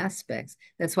different aspects.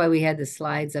 That's why we had the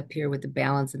slides up here with the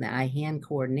balance and the eye-hand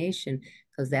coordination,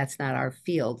 because that's not our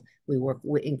field. We work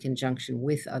in conjunction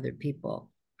with other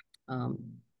people.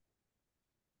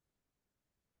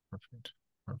 Perfect.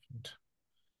 Perfect.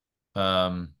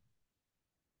 Um,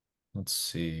 let's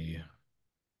see.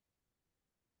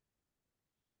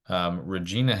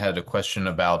 Regina had a question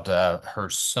about her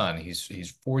son.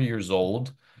 He's 4 years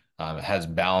old, has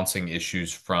balancing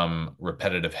issues from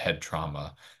repetitive head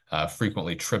trauma,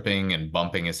 frequently tripping and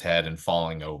bumping his head and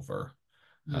falling over.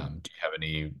 Do you have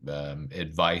any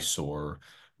advice or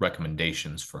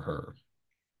recommendations for her?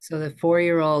 So the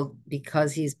 4-year-old,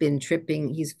 because he's been tripping,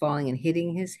 he's falling and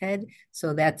hitting his head.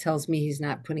 So that tells me he's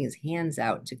not putting his hands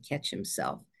out to catch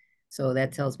himself. So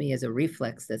that tells me he has a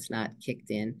reflex that's not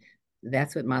kicked in.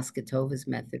 That's what Moscatova's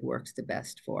method works the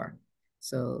best for.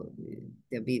 So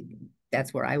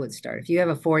that's where I would start. If you have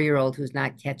a 4-year-old who's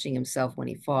not catching himself when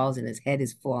he falls and his head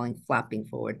is falling, flopping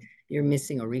forward, you're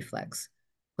missing a reflex.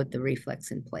 Put the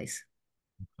reflex in place.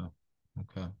 Okay.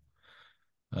 Okay.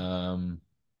 Um,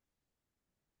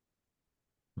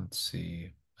 let's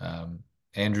see.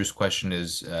 Andrew's question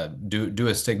is, do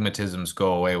astigmatisms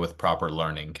go away with proper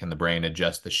learning? Can the brain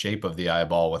adjust the shape of the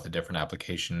eyeball with a different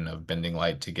application of bending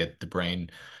light to get the brain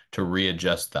to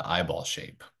readjust the eyeball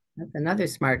shape? That's another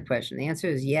smart question. The answer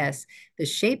is yes. The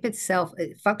shape itself,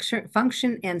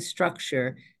 function and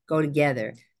structure go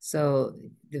together. So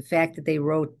the fact that they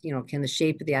wrote, can the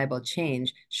shape of the eyeball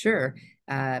change? Sure.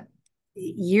 Uh,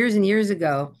 Years and years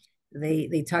ago,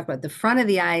 they talk about the front of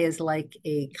the eye is like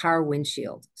a car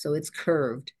windshield, so it's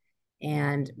curved.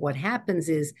 And what happens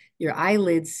is your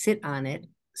eyelids sit on it,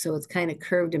 so it's kind of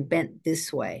curved and bent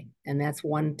this way, and that's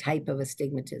one type of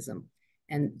astigmatism.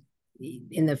 And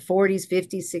in the 40s,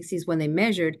 50s, 60s, when they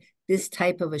measured this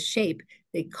type of a shape,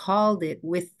 they called it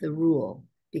with the rule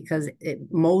because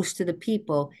most of the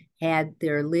people had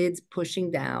their lids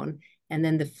pushing down, and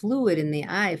then the fluid in the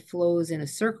eye flows in a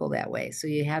circle that way. So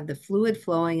you have the fluid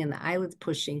flowing and the eyelids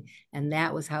pushing, and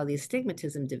that was how the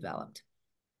astigmatism developed.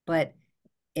 But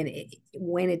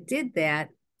when it did that,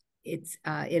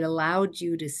 it allowed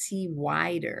you to see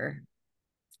wider.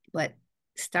 But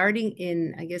starting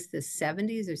in, I guess, the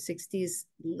 70s or 60s,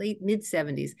 late mid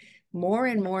 70s, more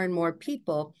and more and more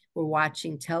people were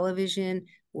watching television,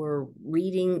 were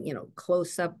reading,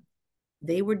 close up.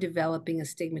 They were developing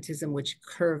astigmatism, which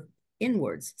curved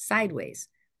inwards, sideways.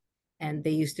 And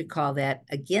they used to call that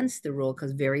against the rule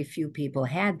because very few people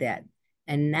had that.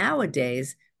 And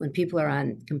nowadays, when people are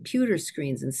on computer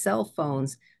screens and cell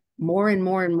phones, more and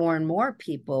more and more and more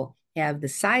people have the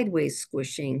sideways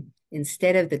squishing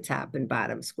instead of the top and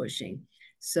bottom squishing.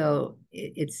 So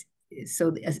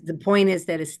the point is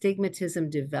that astigmatism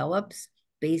develops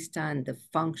based on the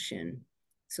function.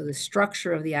 So the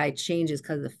structure of the eye changes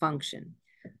because of the function.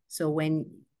 So when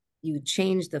you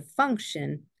change the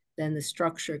function, then the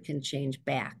structure can change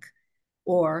back.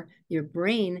 Or your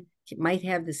brain might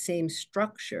have the same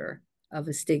structure of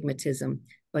astigmatism,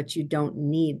 but you don't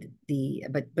need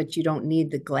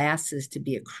the glasses to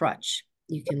be a crutch.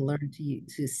 You can learn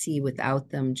to see without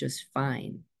them just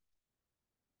fine.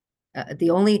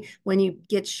 When you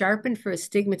get sharpened for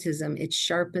astigmatism, it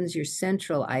sharpens your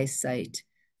central eyesight,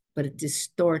 but it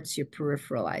distorts your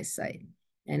peripheral eyesight.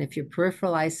 And if your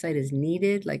peripheral eyesight is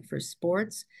needed, like for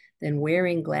sports, then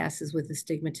wearing glasses with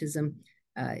astigmatism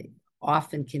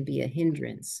often can be a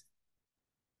hindrance.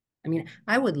 I mean,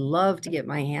 I would love to get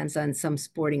my hands on some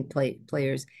sporting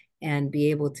players and be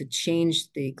able to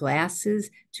change the glasses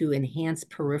to enhance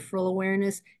peripheral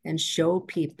awareness and show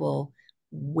people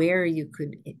where you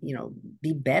could,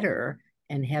 be better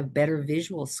and have better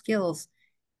visual skills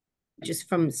just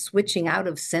from switching out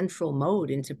of central mode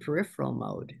into peripheral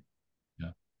mode.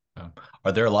 Yeah.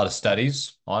 Are there a lot of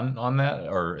studies on that,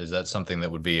 or is that something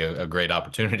that would be a great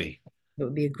opportunity? It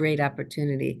would be a great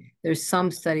opportunity. There's some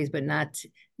studies, but not,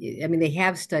 I mean, they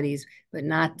have studies, but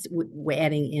not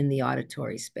adding in the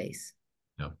auditory space.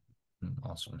 No.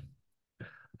 Awesome.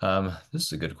 This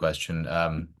is a good question.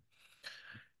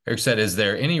 Eric said, is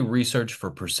there any research for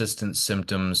persistent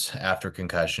symptoms after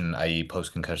concussion, i.e.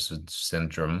 post-concussive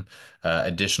syndrome?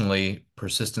 Additionally,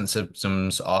 persistent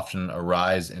symptoms often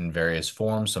arise in various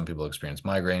forms. Some people experience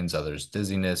migraines, others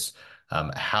dizziness.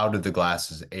 How do the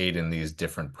glasses aid in these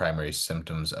different primary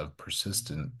symptoms of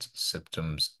persistent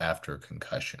symptoms after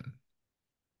concussion?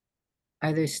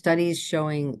 Are there studies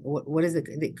showing what is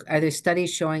are there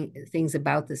studies showing things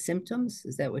about the symptoms?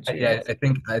 Is that what you're Yeah,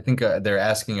 asking? I think they're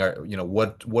asking,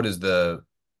 what is the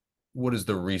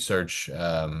research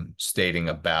stating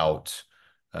about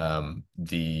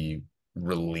the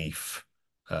relief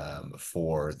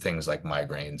for things like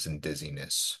migraines and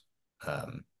dizziness?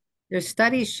 Um, There's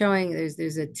studies showing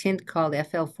there's a tint called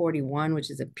FL41, which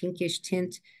is a pinkish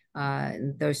tint.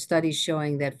 There's studies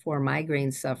showing that for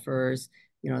migraine sufferers,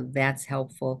 that's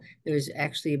helpful. There's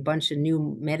actually a bunch of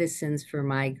new medicines for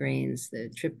migraines, the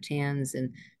triptans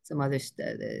and some other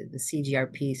the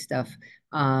CGRP stuff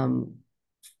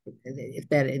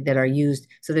that are used.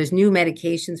 So there's new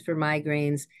medications for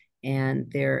migraines, and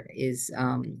there is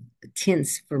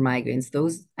tints for migraines.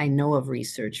 Those I know of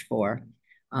research for.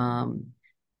 Um,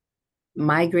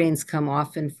 Migraines come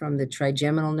often from the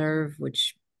trigeminal nerve,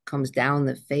 which comes down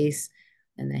the face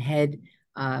and the head.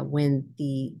 When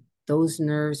those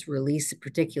nerves release a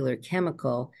particular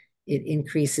chemical, it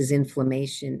increases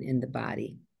inflammation in the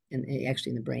body, and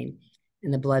actually in the brain,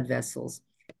 in the blood vessels.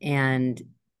 And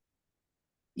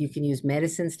you can use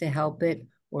medicines to help it,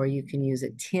 or you can use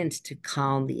a tint to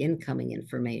calm the incoming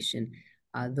information.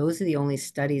 Those are the only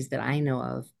studies that I know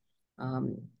of.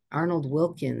 Arnold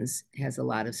Wilkins has a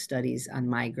lot of studies on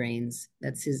migraines.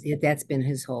 That's been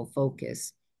his whole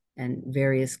focus, and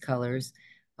various colors.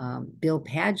 Bill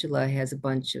Padula has a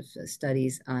bunch of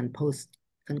studies on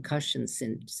post-concussion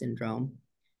syndrome.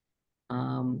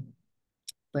 Um,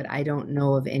 but I don't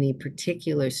know of any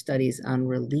particular studies on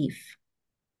relief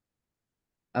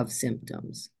of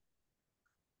symptoms.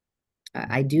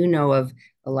 I do know of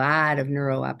a lot of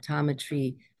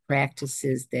neurooptometry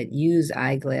practices that use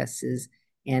eyeglasses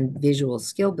and visual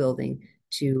skill building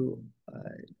to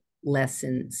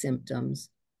lessen symptoms.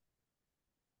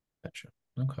 Gotcha.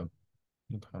 Okay.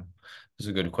 Okay. This is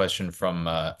a good question from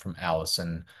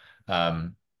Allison.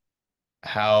 Um,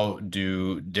 how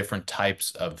do different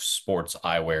types of sports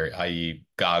eyewear, i.e.,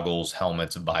 goggles,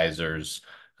 helmets, visors,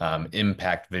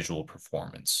 impact visual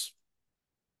performance?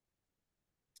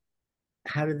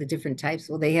 How do the different types?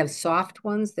 Well, they have soft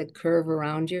ones that curve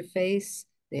around your face.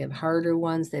 They have harder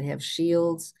ones that have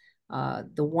shields.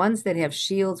 The ones that have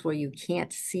shields where you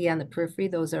can't see on the periphery,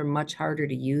 those are much harder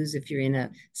to use if you're in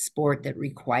a sport that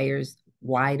requires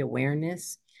wide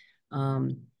awareness.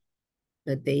 Um,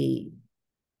 but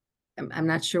I'm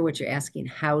not sure what you're asking.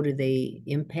 How do they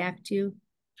impact you?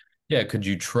 Yeah, could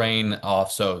you train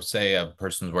off? So, say a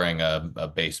person's wearing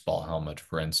a baseball helmet,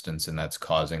 for instance, and that's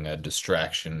causing a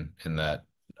distraction in that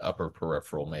upper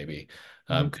peripheral, maybe.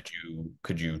 Mhm.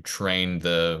 Could you train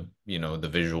the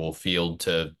visual field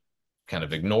to kind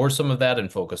of ignore some of that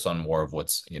and focus on more of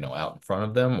what's, out in front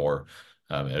of them, or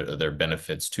are there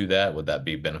benefits to that? Would that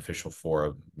be beneficial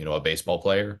for a baseball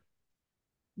player?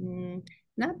 Mm,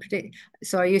 not particularly.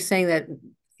 So are you saying that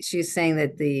she's saying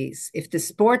that the if the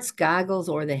sports goggles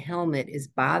or the helmet is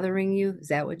bothering you, is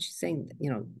that what she's saying?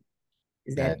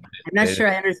 Is that Uh, I'm not they sure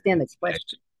I understand the just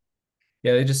question.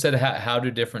 Yeah, they just said how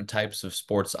do different types of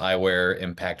sports eyewear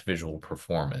impact visual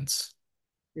performance?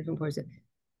 Different parts of,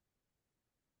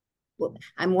 well,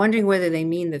 I'm wondering whether they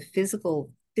mean the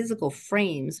physical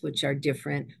frames, which are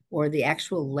different, or the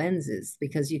actual lenses,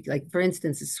 because you like, for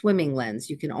instance, a swimming lens,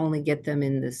 you can only get them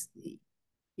in this,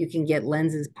 you can get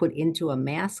lenses put into a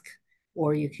mask,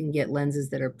 or you can get lenses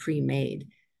that are pre-made.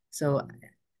 So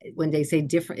when they say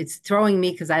different, it's throwing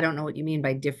me because I don't know what you mean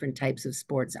by different types of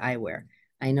sports eyewear.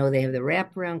 I know they have the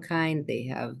wraparound kind, they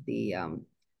have the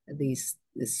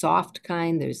soft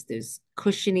kind. There's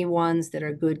cushiony ones that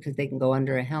are good because they can go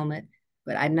under a helmet.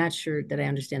 But I'm not sure that I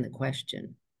understand the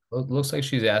question. Well, it looks like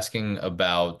she's asking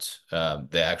about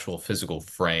the actual physical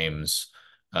frames.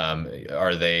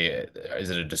 Is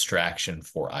it a distraction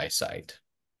for eyesight?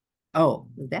 Oh,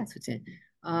 that's what's in.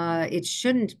 It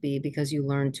shouldn't be because you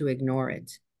learn to ignore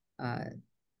it. Uh,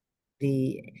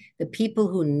 the the people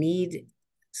who need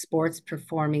sports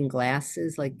performing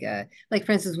glasses like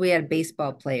for instance we had a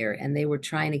baseball player and they were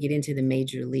trying to get into the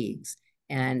major leagues,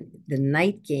 and the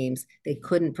night games they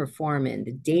couldn't perform in.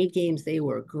 The day games they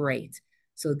were great,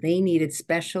 so they needed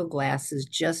special glasses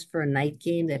just for a night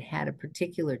game that had a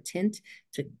particular tint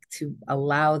to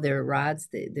allow their rods,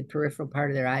 the peripheral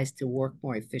part of their eyes, to work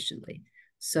more efficiently.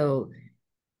 So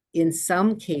in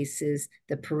some cases,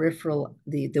 the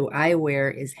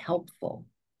eyewear is helpful.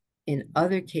 In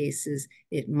other cases,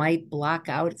 it might block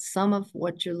out some of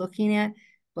what you're looking at,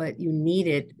 but you need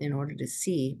it in order to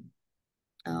see.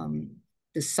 Um,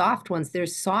 the soft ones,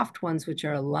 there's soft ones which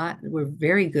are were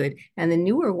very good, and the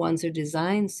newer ones are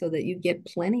designed so that you get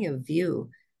plenty of view.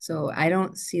 So I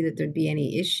don't see that there'd be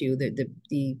any issue.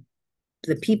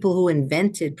 The people who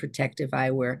invented protective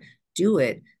eyewear do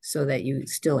it so that you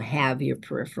still have your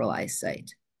peripheral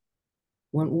eyesight.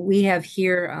 When we have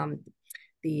here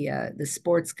the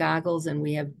sports goggles, and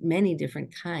we have many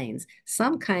different kinds.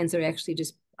 Some kinds are actually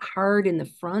just hard in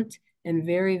the front and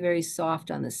very, very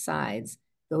soft on the sides.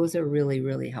 Those are really,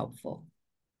 really helpful.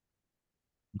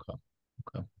 Okay.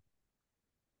 Okay.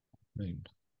 Great.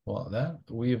 Well, that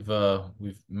we've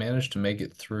managed to make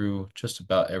it through just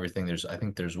about everything. I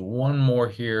think there's one more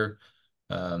here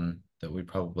that we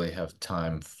probably have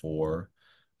time for.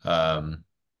 Um,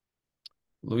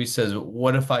 Luis says,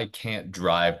 "What if I can't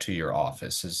drive to your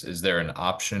office? Is there an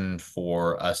option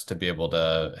for us to be able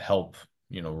to help,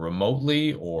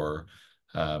 remotely, or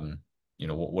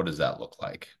what does that look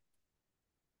like?"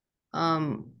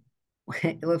 Um,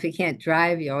 well, if you can't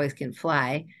drive, you always can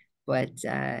fly. But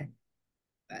uh,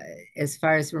 as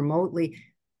far as remotely,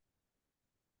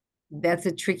 that's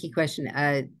a tricky question.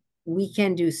 We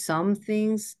can do some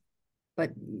things,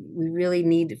 but we really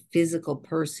need a physical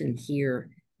person here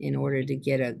in order to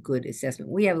get a good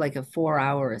assessment. We have like a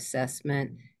 4-hour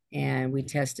assessment, and we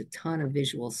test a ton of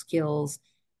visual skills.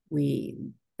 We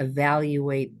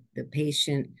evaluate the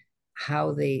patient,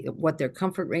 what their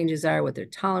comfort ranges are, what their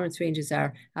tolerance ranges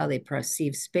are, how they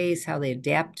perceive space, how they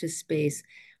adapt to space.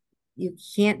 You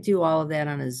can't do all of that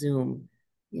on a Zoom.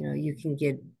 You can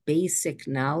get basic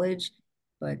knowledge,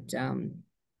 but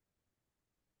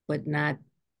not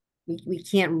we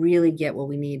can't really get what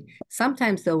we need.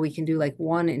 Sometimes though, we can do like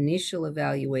one initial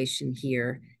evaluation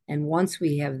here. And once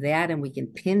we have that and we can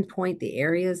pinpoint the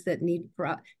areas that need,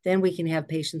 then we can have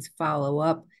patients follow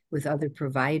up with other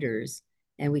providers,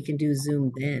 and we can do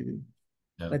Zoom then.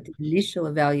 Yeah. But the initial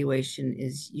evaluation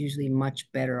is usually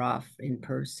much better off in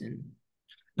person.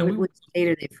 And we, What state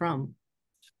are they from?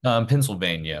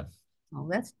 Pennsylvania. Oh,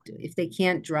 that's if they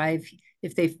can't drive,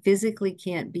 if they physically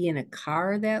can't be in a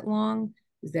car that long,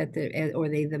 is that or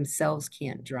they themselves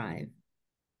can't drive?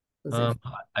 Was it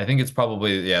I think it's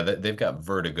probably, yeah, they've got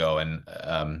vertigo, and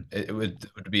it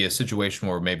would be a situation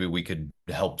where maybe we could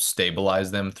help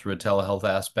stabilize them through a telehealth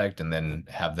aspect and then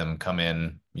have them come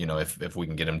in, if we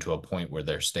can get them to a point where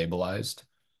they're stabilized.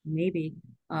 maybe?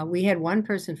 We had one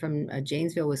person from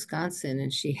Janesville, Wisconsin,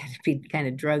 and she had to be kind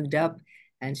of drugged up,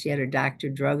 and she had her doctor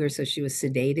drug her, so she was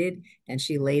sedated, and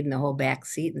she laid in the whole back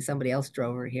seat, and somebody else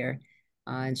drove her here.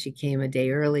 And she came a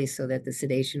day early so that the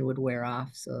sedation would wear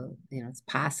off. So, it's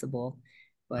possible,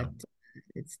 but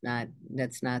Oh,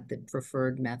 that's not the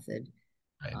preferred method.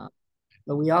 right. Uh,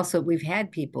 but we've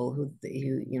had people who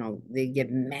they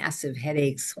get massive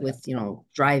headaches with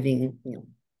driving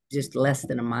just less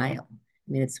than a mile.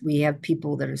 I mean, we have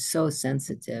people that are so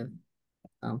sensitive.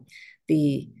 Um,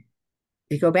 the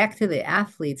we go back to the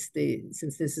athletes,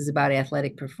 since this is about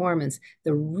athletic performance,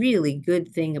 the really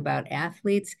good thing about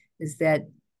athletes is that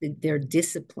they're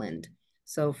disciplined.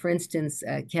 So, for instance,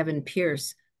 Kevin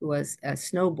Pierce, who was a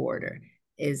snowboarder,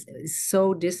 is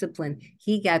so disciplined.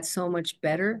 He got so much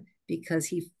better because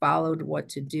he followed what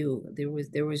to do.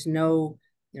 There was no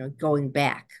going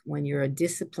back. When you're a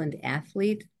disciplined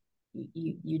athlete,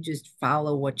 you just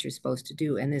follow what you're supposed to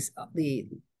do. And the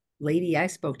lady I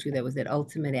spoke to that was that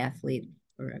ultimate athlete,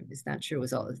 or it's not sure it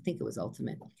was all, I think it was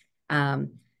ultimate.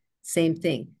 Um, Same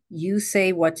thing. You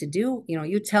say what to do.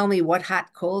 You tell me what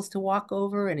hot coals to walk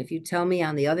over. And if you tell me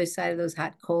on the other side of those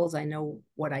hot coals, I know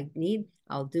what I need,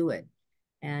 I'll do it.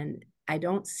 And I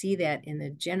don't see that in the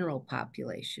general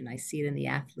population. I see it in the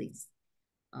athletes.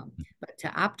 But to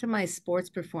optimize sports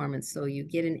performance so you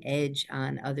get an edge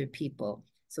on other people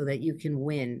so that you can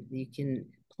win, you can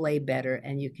play better,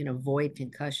 and you can avoid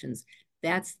concussions.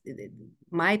 That's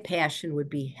my passion would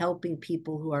be helping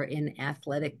people who are in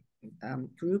athletic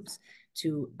groups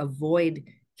to avoid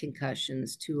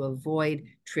concussions, to avoid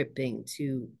tripping,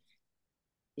 to,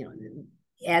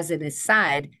 as an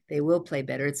aside, they will play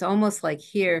better. It's almost like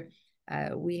here,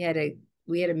 we had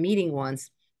a meeting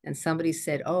once, and somebody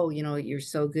said, "Oh, you're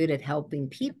so good at helping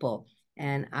people."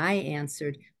 And I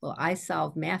answered, "Well, I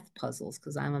solve math puzzles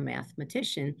because I'm a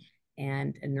mathematician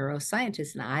and a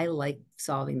neuroscientist, and I like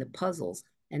solving the puzzles.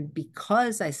 And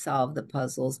because I solve the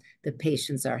puzzles, the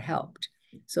patients are helped."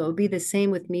 So it would be the same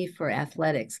with me for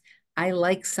athletics. I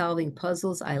like solving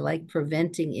puzzles. I like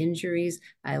preventing injuries.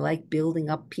 I like building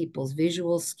up people's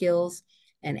visual skills.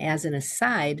 And as an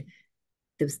aside,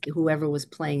 whoever was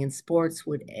playing in sports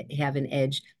would have an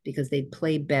edge because they'd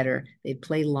play better, they'd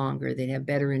play longer, they'd have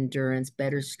better endurance,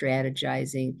 better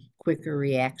strategizing, quicker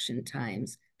reaction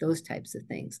times, those types of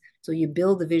things. So you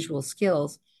build the visual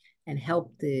skills and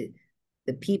help the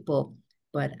people,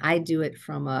 but I do it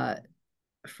from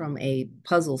a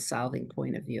puzzle solving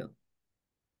point of view.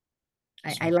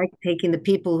 I So, like taking the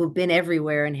people who've been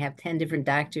everywhere and have 10 different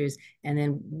doctors, and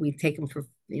then we take them for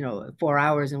 4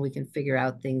 hours, and we can figure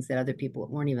out things that other people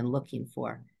weren't even looking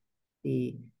for.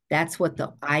 That's what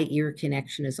the eye-ear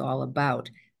connection is all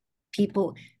about.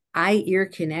 People, eye-ear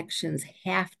connections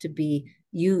have to be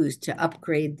used to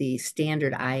upgrade the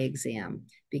standard eye exam,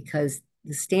 because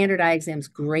the standard eye exam is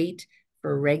great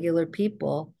for regular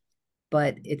people,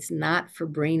 but it's not for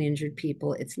brain injured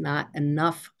people. It's not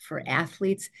enough for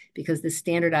athletes because the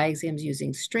standard eye exam is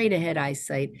using straight ahead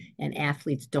eyesight, and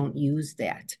athletes don't use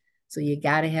that. So you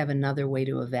got to have another way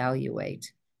to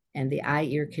evaluate. And the eye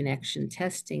ear connection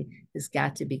testing has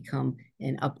got to become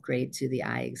an upgrade to the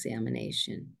eye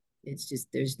examination. It's just,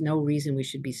 there's no reason we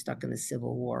should be stuck in the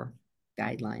Civil War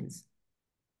guidelines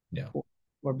yeah,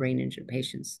 for brain injured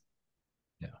patients.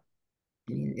 yeah.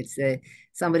 I mean,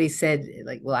 somebody said,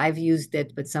 like, well, I've used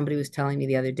it, but somebody was telling me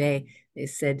the other day, they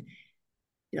said,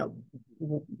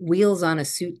 wheels on a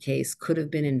suitcase could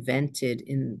have been invented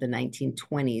in the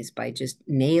 1920s by just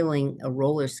nailing a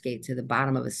roller skate to the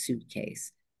bottom of a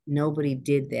suitcase. Nobody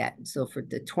did that. So for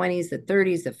the 20s, the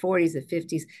 30s, the 40s, the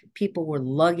 50s, people were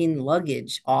lugging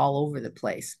luggage all over the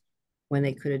place when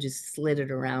they could have just slid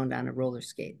it around on a roller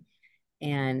skate.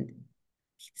 And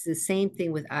it's the same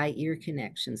thing with eye-ear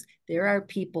connections. There are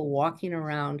people walking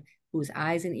around whose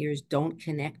eyes and ears don't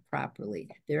connect properly.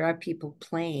 There are people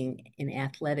playing in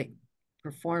athletic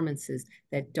performances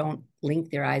that don't link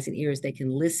their eyes and ears. They can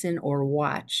listen or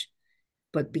watch,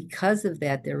 but because of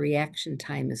that, their reaction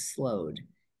time is slowed.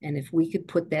 And if we could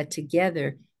put that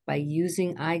together by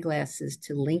using eyeglasses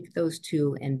to link those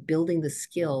two and building the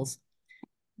skills,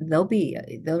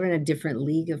 they're in a different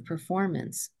league of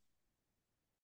performance.